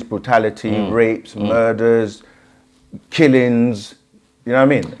 police brutality, rapes, murders, killings, you know what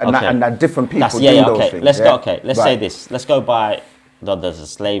I mean? And, and that different people do those things. Let's say this. Let's go by there's the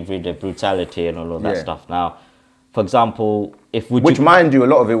slavery, the brutality and all of that stuff. Now, for example, mind you,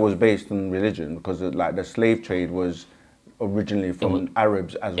 a lot of it was based on religion because like the slave trade was originally from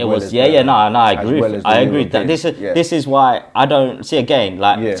Arabs as well as I agree. I agree that this is why I don't see again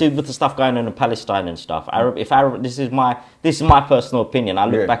see with the stuff going on in Palestine and stuff. This is my personal opinion. I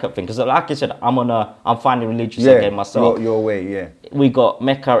look back at things because, like I said, I'm finding religious again myself. Your way, we got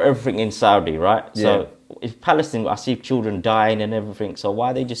Mecca, everything in Saudi, right? So if Palestine, I see children dying and everything. So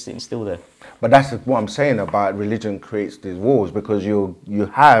why are they just sitting still there? But that's what I'm saying about religion creates these wars because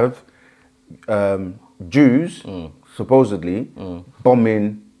you have Jews. Supposedly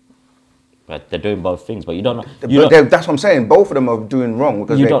bombing, but they're doing both things. But you don't know. That's what I'm saying. Both of them are doing wrong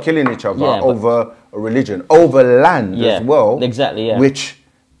because they're killing each other over a religion, over land as well. Exactly. Yeah. Which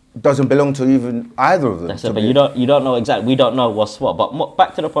doesn't belong to even either of them. That's it. But you don't know exactly. We don't know what's what. But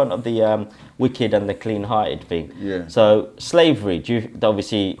back to the point of the wicked and the clean-hearted thing. Yeah. So slavery.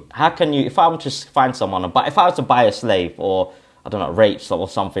 Obviously, how can you? If I were to find someone, if I was to buy a slave or I don't know, rapes or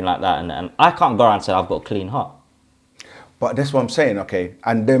something like that, and I can't go around and say I've got a clean heart. But that's what I'm saying, okay?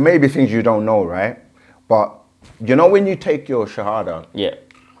 And there may be things you don't know, right? But you know when you take your Shahada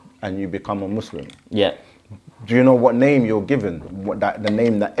and you become a Muslim? Yeah. Do you know what name you're given? The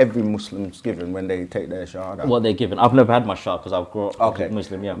name that every Muslim's given when they take their Shahada? What they're given? I've never had my Shahada because I've grown up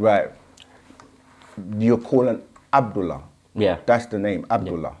Muslim, Right. You're called Abdullah. Yeah. That's the name,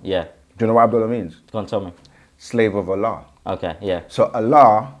 Abdullah. Yeah. Do you know what Abdullah means? Go on, tell me. Slave of Allah. Okay, yeah. So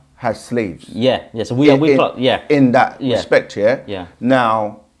Allah has slaves. Yeah. So in that respect, Yeah.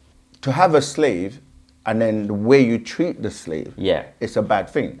 Now, to have a slave and then the way you treat the slave, it's a bad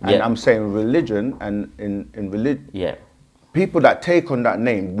thing. And I'm saying religion and in religion, people that take on that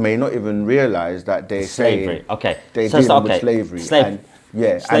name may not even realize that they're slavery. They're dealing with slavery.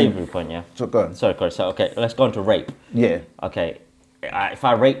 Slavery point, yeah. So go on. Sorry, so okay, let's go on to rape. Yeah. Okay, if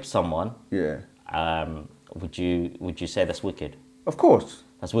I rape someone, would you say that's wicked? Of course.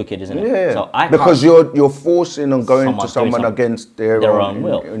 That's wicked, isn't it? Yeah. So because you're forcing on going to someone against their own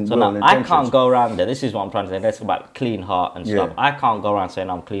will. So now I can't go around there. This is what I'm trying to say. That's about clean heart and stuff. I can't go around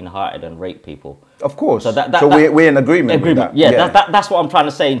saying I'm clean-hearted and rape people. Of course. So we're in agreement. With that. Yeah. That's what I'm trying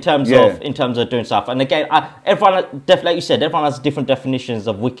to say in terms of doing stuff. And again, everyone, like you said, everyone has different definitions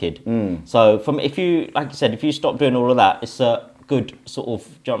of wicked. So if you stop doing all of that, it's a good sort of. Do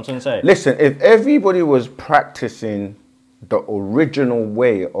you know what I'm trying to say? Listen, if everybody was practicing the original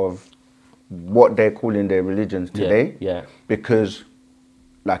way of what they're calling their religions today, because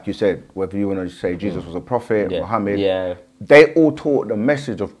like you said, whether you want to say Jesus was a prophet, Muhammad, they all taught the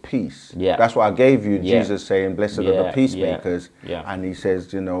message of peace. That's why I gave you Jesus saying, blessed are the peacemakers, and he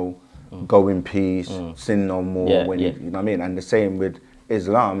says, you know, go in peace, sin no more, when you know what I mean? And the same with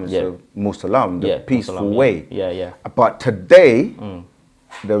Islam, it's a Muslim, the peaceful way. But today,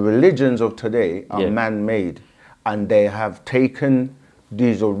 the religions of today are man-made. And they have taken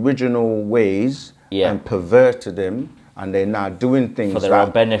these original ways and perverted them, and they're now doing things for their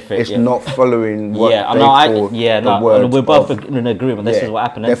own benefit. It's not following what they call the words. We're both in agreement. This is what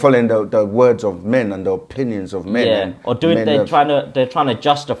happened. They're following the words of men and the opinions of men. They're trying to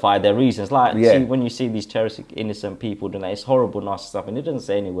justify their reasons. Like when you see these terroristic innocent people doing that, it's horrible, nasty stuff, and it doesn't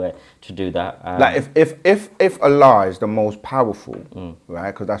say anywhere to do that. Like if Allah is the most powerful,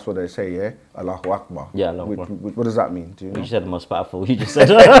 right? Because that's what they say, Allahu Akbar. Allahu Akbar. What does that mean? Do you know? You said the most powerful. You just said.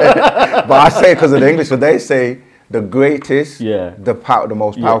 But I say it because of the English, so they say the greatest, the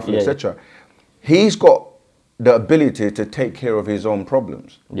most powerful, etc. He's got the ability to take care of his own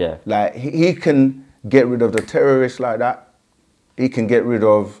problems. Like he can get rid of the terrorists like that. He can get rid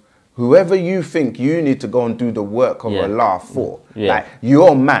of whoever you think you need to go and do the work of Allah for. Like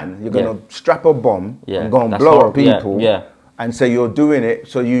you're a man, you're gonna strap a bomb and go and blow up people. And say you're doing it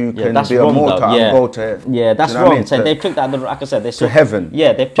so you can be a mortar and go to that's wrong. I mean? So they took that, like I said, to heaven.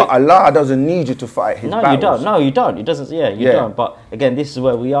 But Allah doesn't need you to fight his battles. You don't. No, you don't. It doesn't. You don't. But again, this is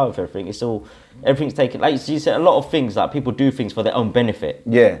where we are with everything. It's all everything's taken. Like you said, a lot of things like people do things for their own benefit.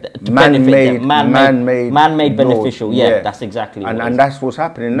 Man-made beneficial. That's exactly. And that's what's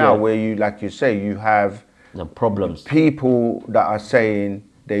happening now, where you, like you say, you have the problems. People that are saying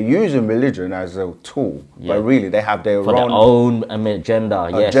they're using religion as a tool, but really they have their own agenda.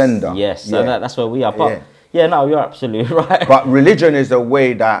 Agenda. Yes. So that's where we are. But Yeah, no, you're absolutely right. But religion is a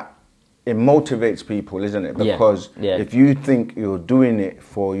way that it motivates people, isn't it? Because if you think you're doing it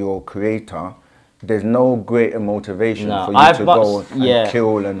for your creator, there's no greater motivation for you to go and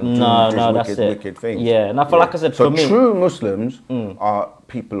kill and do these wicked things. Yeah, and I feel like I said, so for me, true Muslims are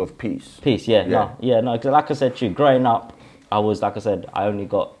people of peace. Peace, no, like I said to you, growing up, I was, like I said, I only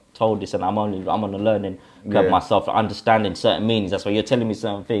got told this, and I'm on a learning curve myself, understanding certain meanings. That's why you're telling me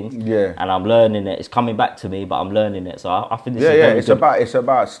certain things, and I'm learning it. It's coming back to me, but I'm learning it. So I think this is very good. It's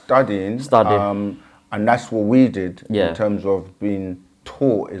about studying, and that's what we did in terms of being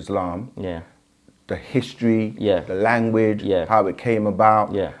taught Islam. The history, the language, how it came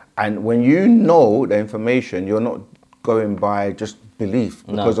about, and when you know the information, you're not going by just belief,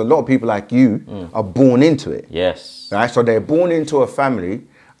 because a lot of people like you are born into it. Yes. Right? So they're born into a family,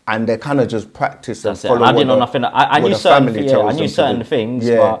 and they kind of just practice and follow I didn't know nothing. I knew certain things,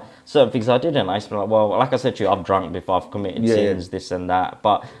 but certain things I didn't. I used to be like, well, like I said to you, I've drunk before, I've committed sins, this and that.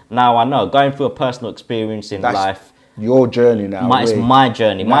 But now I know, going through a personal experience in life, your journey now. It's my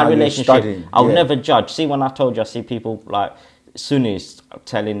journey, my relationship. I would never judge. See, when I told you, I see people like Sunnis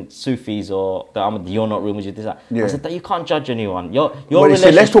telling Sufis or that you're not room with you. This, that. I said that you can't judge anyone. Your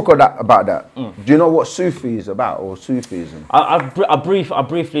relationship. Let's talk about that. Do you know what Sufi is about, or Sufism? I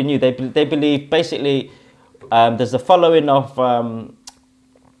briefly knew. They believe basically. There's a following of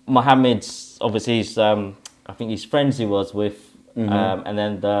Muhammad's. Obviously, I think his friends he was with, and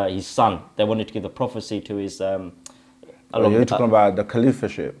then his son. They wanted to give the prophecy to his. You're talking about the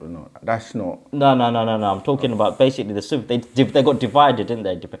caliphate? No, that's not. No. I'm talking about basically the Sufi. They got divided, didn't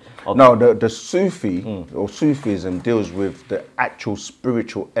they? No, the Sufi or Sufism deals with the actual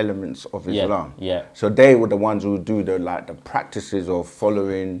spiritual elements of Islam. So they were the ones who do the practices of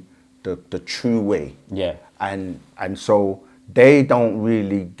following the true way. And so they don't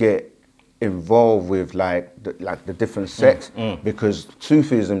really get involved with the different sects because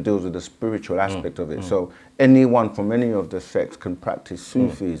Sufism deals with the spiritual aspect of it. So anyone from any of the sects can practice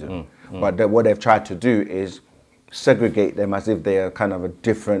Sufism, but what they've tried to do is segregate them as if they are kind of a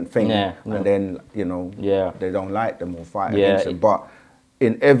different thing, and then they don't like them or fight against it. But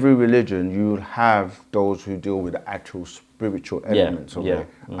in every religion, you have those who deal with the actual spiritual elements of it,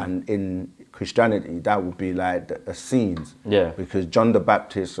 and in Christianity, that would be like the Essenes, because John the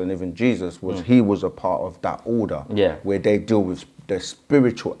Baptist and even Jesus he was a part of that order, where they deal with the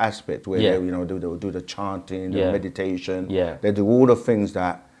spiritual aspect, where they they'll do the chanting, the meditation, they do all the things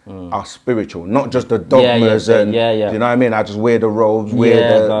that are spiritual, not just the dogmas and do you know what I mean? I just wear the robes,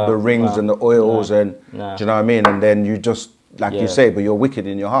 wear the rings and the oils, and do you know what I mean? And then you just like you say, but you're wicked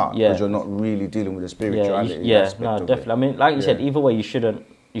in your heart because you're not really dealing with the spirituality. No, definitely. I mean, like you said, either way, you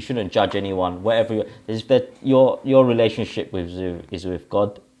shouldn't judge anyone. Whatever your relationship is with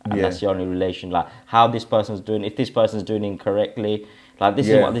God, and that's your only relation. Like how this person's doing, if this person's doing incorrectly, like this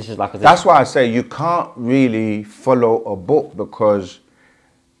is what this is like. That's why I say you can't really follow a book, because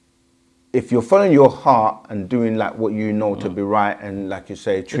if you're following your heart and doing like what you know to be right, and like you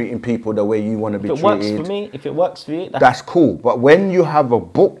say, treating people the way you want to be treated. If it works for you, that's cool. But when you have a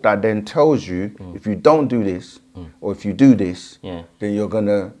book that then tells you if you don't do this or if you do this, then you're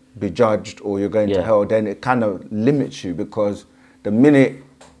gonna be judged or you're going to hell, then it kind of limits you, because the minute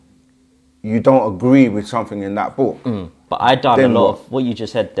you don't agree with something in that book. But I done a lot of what you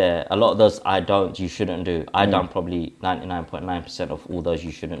just said there. A lot of those I don't, you shouldn't do. I done probably 99.9% of all those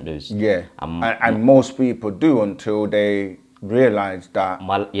you shouldn't do. And most people do until they realize that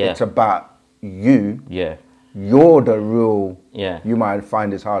it's about you. You're the real. You might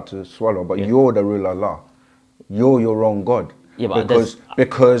find this hard to swallow, but you're the real Allah. You're your own God.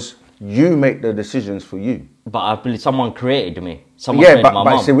 Because you make the decisions for you. But I believe someone created me. Someone created my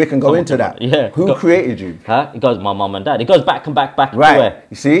mum. See, we can go into that. Who created you? It goes my mum and dad. It goes back right. to where?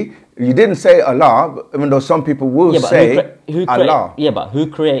 You see, you didn't say Allah, even though some people will say Allah. But who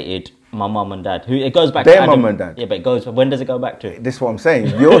created my mum and dad? It goes back to Adam. Mum and dad. Yeah, but it goes. When does it go back to? This is what I'm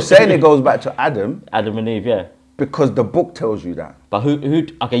saying. You're saying it goes back to Adam. Adam and Eve, because the book tells you that. But who?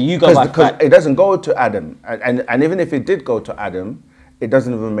 Okay, you go back. Because it doesn't go to Adam, and even if it did go to Adam, it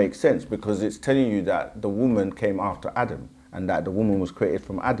doesn't even make sense, because it's telling you that the woman came after Adam and that the woman was created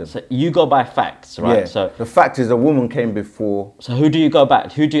from Adam. So you go by facts, right? Yeah. So the fact is the woman came before. So who do you go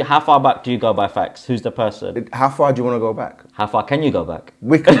back? How far back do you go by facts? Who's the person? How far do you want to go back? How far can you go back?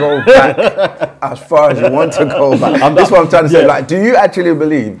 We can go back as far as you want to go back. That's what I'm trying to say. Like, do you actually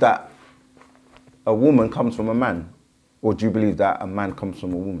believe that a woman comes from a man? Or do you believe that a man comes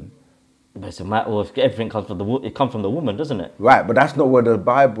from a woman? Well, everything comes from the woman, doesn't it? Right, but that's not what the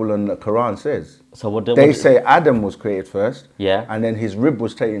Bible and the Quran says. So they say Adam was created first, yeah, and then his rib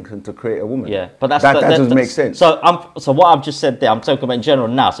was taken to create a woman. Yeah, but that doesn't make sense. So what I've just said there, I'm talking about in general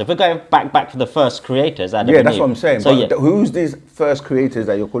now. So if we're going back to the first creators, Adam and that's Eve. what I'm saying. So but who's these first creators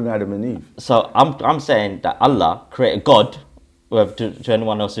that you're calling Adam and Eve? So I'm saying that Allah created God. To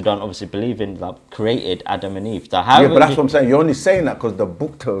anyone else who don't obviously believe in that, created Adam and Eve. So but that's what I'm saying. You're only saying that because the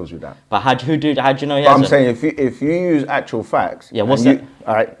book tells you that. But how do you know he hasn't? I'm saying if you use actual facts. Yeah, what's that?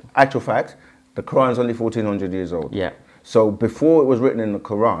 All right, actual facts. The Quran's only 1400 years old. Yeah. So before it was written in the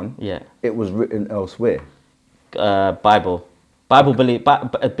Quran, it was written elsewhere. Bible believe,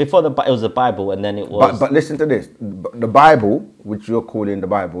 but before it was the Bible, and then it was. But listen to this: the Bible, which you're calling the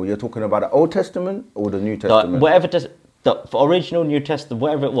Bible, you're talking about the Old Testament or the New Testament? The original New Testament,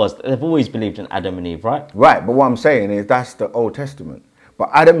 whatever it was, they've always believed in Adam and Eve, right? Right, but what I'm saying is that's the Old Testament. But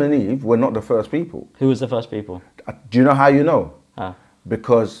Adam and Eve were not the first people. Who was the first people? Do you know how you know? Huh?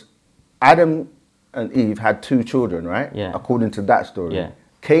 Because Adam and Eve had 2 children, right? Yeah. According to that story. Yeah.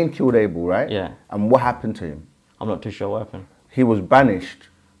 Cain killed Abel, right? Yeah. And what happened to him? I'm not too sure what happened. He was banished.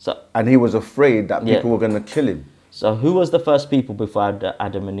 And he was afraid that people were going to kill him. So who was the first people before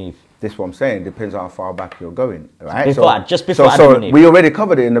Adam and Eve? This is what I'm saying. Depends how far back you're going, right? Just before Adam and Eve. We already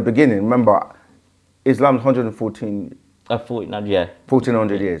covered it in the beginning. Remember, Islam's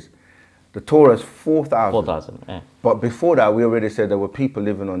 1400 years. The Torah's 4,000. 4,000, yeah. But before that, we already said there were people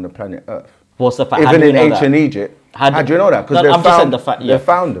living on the planet Earth. What's the fact? Even in ancient Egypt. How do you know that? Because they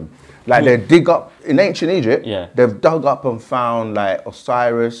found them. Like they dig up, in ancient Egypt, they've dug up and found like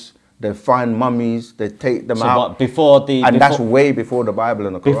Osiris. They find mummies, they take them out. That's way before the Bible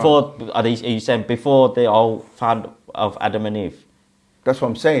and the Quran. Are you saying before they all found of Adam and Eve? That's what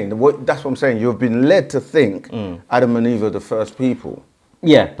I'm saying. That's what I'm saying. You've been led to think Adam and Eve are the first people.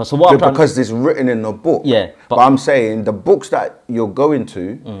 Yeah, but so because it's written in the book. Yeah, but I'm saying the books that you're going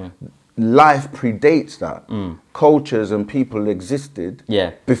to, life predates that. Cultures and people existed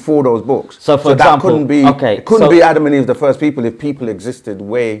before those books. So for example, it couldn't be Adam and Eve the first people if people existed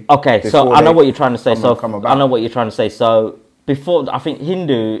way. Okay, so I know what you're trying to say. I know what you're trying to say. So before, I think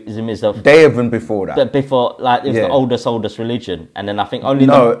Hinduism is even before that. Before, like, it's the oldest religion, and then I think only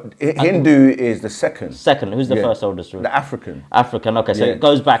Hindu is the second. Second, who's the first oldest religion? The African. African. Okay, so it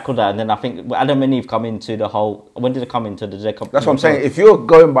goes back to that, and then I think Adam and Eve come into the whole. When did it come into? That's what I'm saying. If you're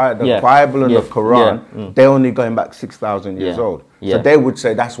going by the Bible and the Quran, they're only going back 6,000 years old. So they would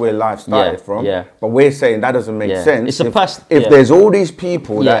say that's where life started from. But we're saying that doesn't make sense. If there's all these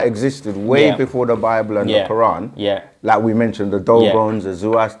people that existed way before the Bible and the Quran, like we mentioned, the Dogons, the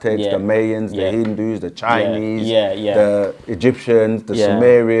Zoroastrians, the Mayans, the Hindus, the Chinese, the Egyptians, the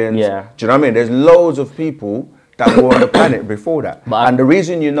Sumerians. Do you know what I mean? There's loads of people that were on the planet before that. And the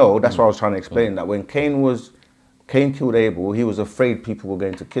reason that's what I was trying to explain, that when Cain killed Abel, he was afraid people were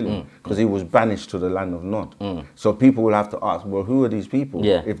going to kill him because he was banished to the land of Nod. So people will have to ask, well, who are these people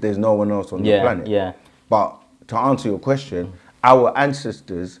if there's no one else on the planet? But to answer your question, our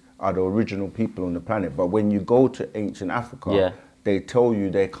ancestors are the original people on the planet. But when you go to ancient Africa, they tell you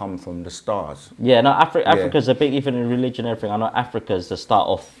they come from the stars. Yeah, no, Africa's a big, even in religion and everything, I know Africa's the start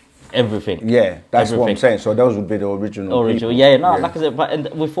of everything. Yeah, that's what I'm saying. So those would be the original people. Yeah, no, like I said,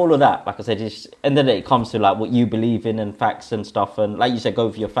 but with all of that, like I said, it's end of the day, it comes to like what you believe in and facts and stuff, and like you said,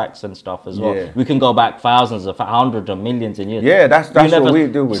 go for your facts and stuff as well. We can go back thousands of hundreds of millions of years. Yeah, that's what we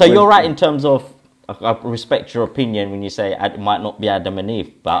do. So you're right in terms of I respect your opinion when you say it might not be Adam and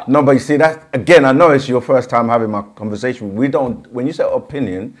Eve, but no, but you see that again. I know it's your first time having my conversation. We don't. When you say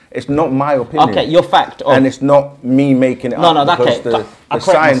opinion, it's not my opinion. Okay, your fact, and it's not me making it up. No, because the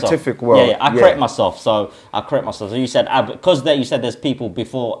scientific world. I correct myself. So you said because you said there's people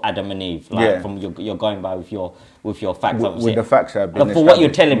before Adam and Eve. Like from you're going by with your facts. With the facts that have been for what you're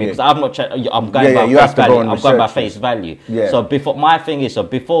telling me, because I'm not. I'm going by face value. I'm going by face value. So before my thing is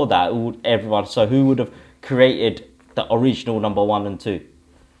before that, everyone. So who would have created the original number 1 and 2?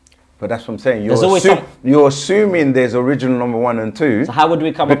 But that's what I'm saying. You're assuming there's original number 1 and 2. So how would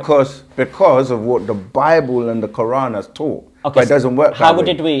we come? Because of what the Bible and the Quran has taught. Okay, but it doesn't work. How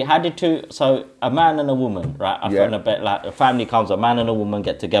did two? So a man and a woman, right? I feel a bit like a family comes, a man and a woman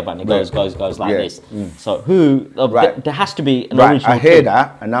get together, and it goes like this. So there has to be an original. I hear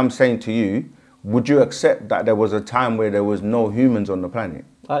that, and I'm saying to you, would you accept that there was a time where there was no humans on the planet?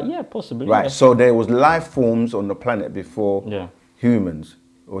 Yeah, possibly. Right. So there was life forms on the planet before humans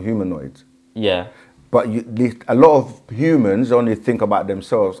or humanoids. Yeah. But a lot of humans only think about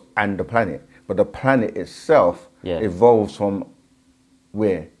themselves and the planet, but the planet itself evolves from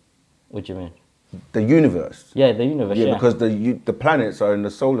where? What do you mean? the universe. Yeah, the universe. Yeah, because the planets are in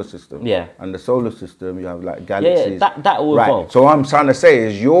the solar system. Yeah, and the solar system you have like galaxies. Yeah, that all evolved. So what I'm trying to say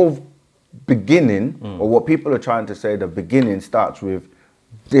is your beginning, or what people are trying to say, the beginning starts with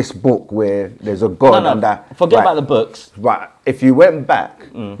this book where there's a God and that. Forget about the books. Right. If you went back,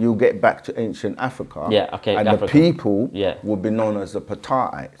 you'll get back to ancient Africa. Yeah, okay. And Africa. the people would be known as the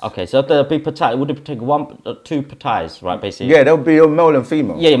Pataites. Okay, so if there be Patai, would it take two Pataites, right, basically? Yeah, there'll be a male and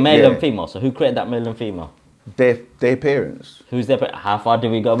female. Yeah, male and female. So who created that male and female? Their parents. Who's their parents? How far do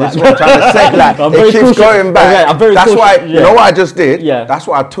we go back? That's what I'm trying to say. Like, it keeps going back. Okay, I'm very that's cautious. why, you know what I just did? Yeah. That's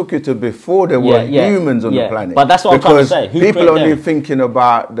why I took you to before there were humans on the planet. But that's what I'm trying to say. Who people are only them? thinking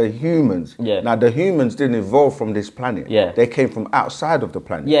about the humans. Yeah. Now, the humans didn't evolve from this planet. Yeah. They came from outside of the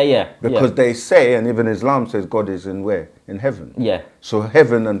planet. Yeah, yeah. Because they say, and even Islam says, God is in where? In heaven. Yeah. So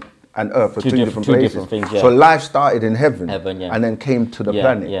heaven and earth are two different places. Different things, yeah. So life started in heaven. Yeah. And then came to the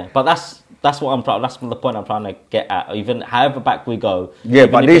planet. Yeah. But that's what I'm trying. That's the point I'm trying to get at. Even however back we go. Yeah,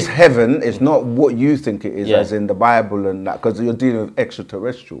 but this heaven is not what you think it is, as in the Bible and that, because you're dealing with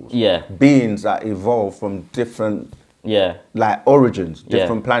extraterrestrials. Yeah. Beings that evolve from different, like origins,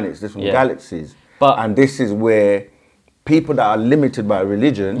 different planets, different galaxies. And this is where people that are limited by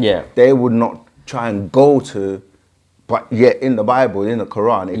religion, they would not try and go to. But yet in the Bible, in the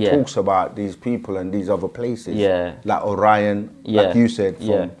Quran, it talks about these people and these other places. Yeah. Like Orion, like you said.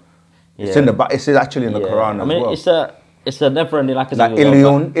 It's in the. It's actually in the Quran as well. It's a never-ending like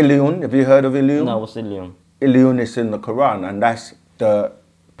Ilion. Have you heard of Ilion? No, what's Ilion? Ilion is in the Quran, and that's the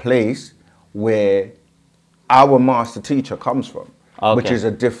place where our master teacher comes from, which is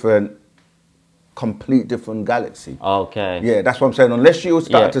a complete different galaxy. Okay. Yeah, that's what I'm saying. Unless you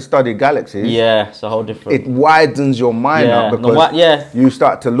start to study galaxies, it's a whole different. It widens your mind up because you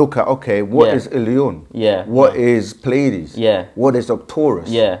start to look at what is Ilion? Yeah. What is Pleiades? Yeah. What is Arcturus?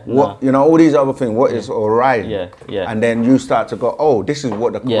 Yeah. What you know, all these other things. What is Orion? Yeah. Yeah. And then you start to go, oh, this is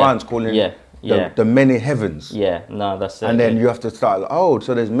what the Quran's calling. The many heavens. Yeah, no, that's it. And then you have to start,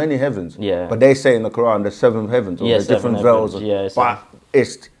 so there's many heavens. Yeah. But they say in the Quran there's 7 heavens, or there's different veils. Yeah, but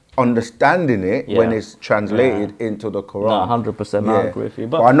it's understanding it when it's translated into the Quran. No, 100%, I agree with you.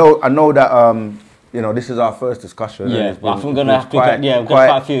 But I know that you know, this is our first discussion. Yeah, I think we're gonna have to. We've got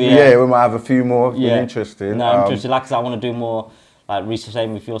quite a few. Yeah, we might have a few more. Yeah, interesting. No, I'm interested. Like I said, I want to do more. Like research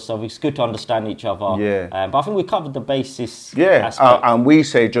with yourself. It's good to understand each other. Yeah. But I think we covered the basis. Yeah. And we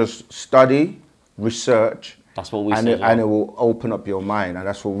say just study, research. That's what we say. And it will open up your mind, and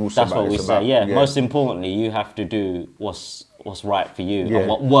that's what we'll say. That's what we say. Yeah. Most importantly, you have to do what's right for you. Yeah.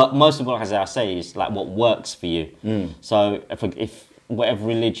 And what most important, as I say, is like what works for you. So if whatever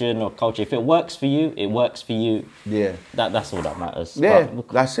religion or culture, if it works for you, it works for you. Yeah. That's all that matters. Yeah.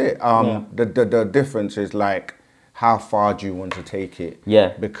 That's it. The difference is like, how far do you want to take it? Yeah.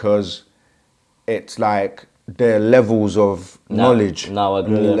 Because it's like there are levels of knowledge,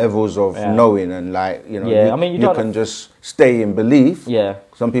 levels of knowing, and like, you know, you can just stay in belief. Yeah.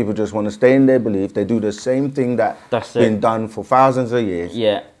 Some people just want to stay in their belief. They do the same thing that's been done for thousands of years.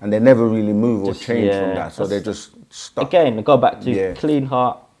 Yeah. And they never really move or change from that. So they're just stuck. Again, go back to clean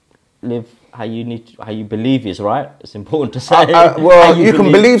heart, live how you believe is right. It's important to say. Well, you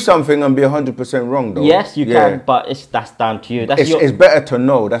can believe something and be 100% wrong, though. Yes, you can, but that's down to you. It's better to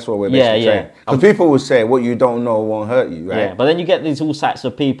know. That's what we're basically saying. Because people will say, what you don't know won't hurt you, right? Yeah, but then you get these all sorts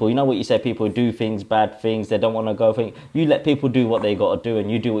of people. You know what you say? People do things, bad things. They don't want to go. You let people do what they got to do,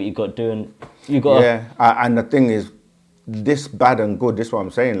 and you do what you got to do, and you got. Yeah, and the thing is, this bad and good. This is what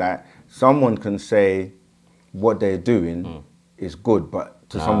I'm saying. Like, someone can say what they're doing is good, but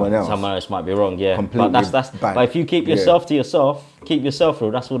to someone else might be wrong, completely. But that's bad. But if you keep yourself to yourself, keep yourself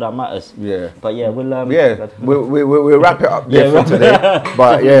through. That's all that matters. Yeah. But we'll wrap it up there for today.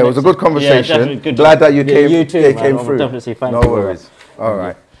 But it was a good conversation. Good. Glad that you came. You too, came through. Definitely, thank you. No worries. All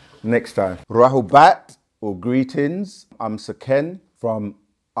right. Next time. Rahubat or greetings. I'm Saken from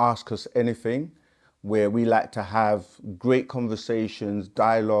Ask Us Anything, where we like to have great conversations,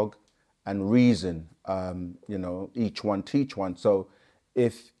 dialogue, and reason. You know, each one teach one. So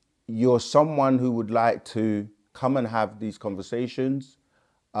if you're someone who would like to come and have these conversations,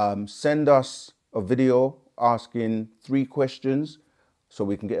 send us a video asking 3 questions so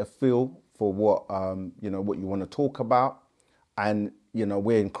we can get a feel for what, what you want to talk about. And,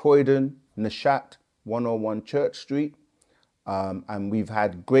 we're in Croydon, Nishat, 101 Church Street. And we've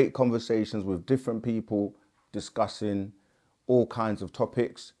had great conversations with different people discussing all kinds of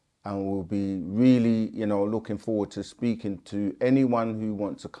topics. And we'll be really, looking forward to speaking to anyone who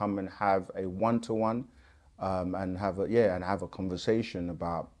wants to come and have a one-to-one and have a conversation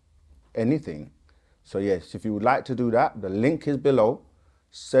about anything. So yes, if you would like to do that, the link is below.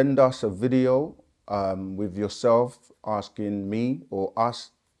 Send us a video with yourself asking me or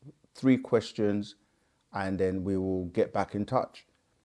us 3 questions, and then we will get back in touch.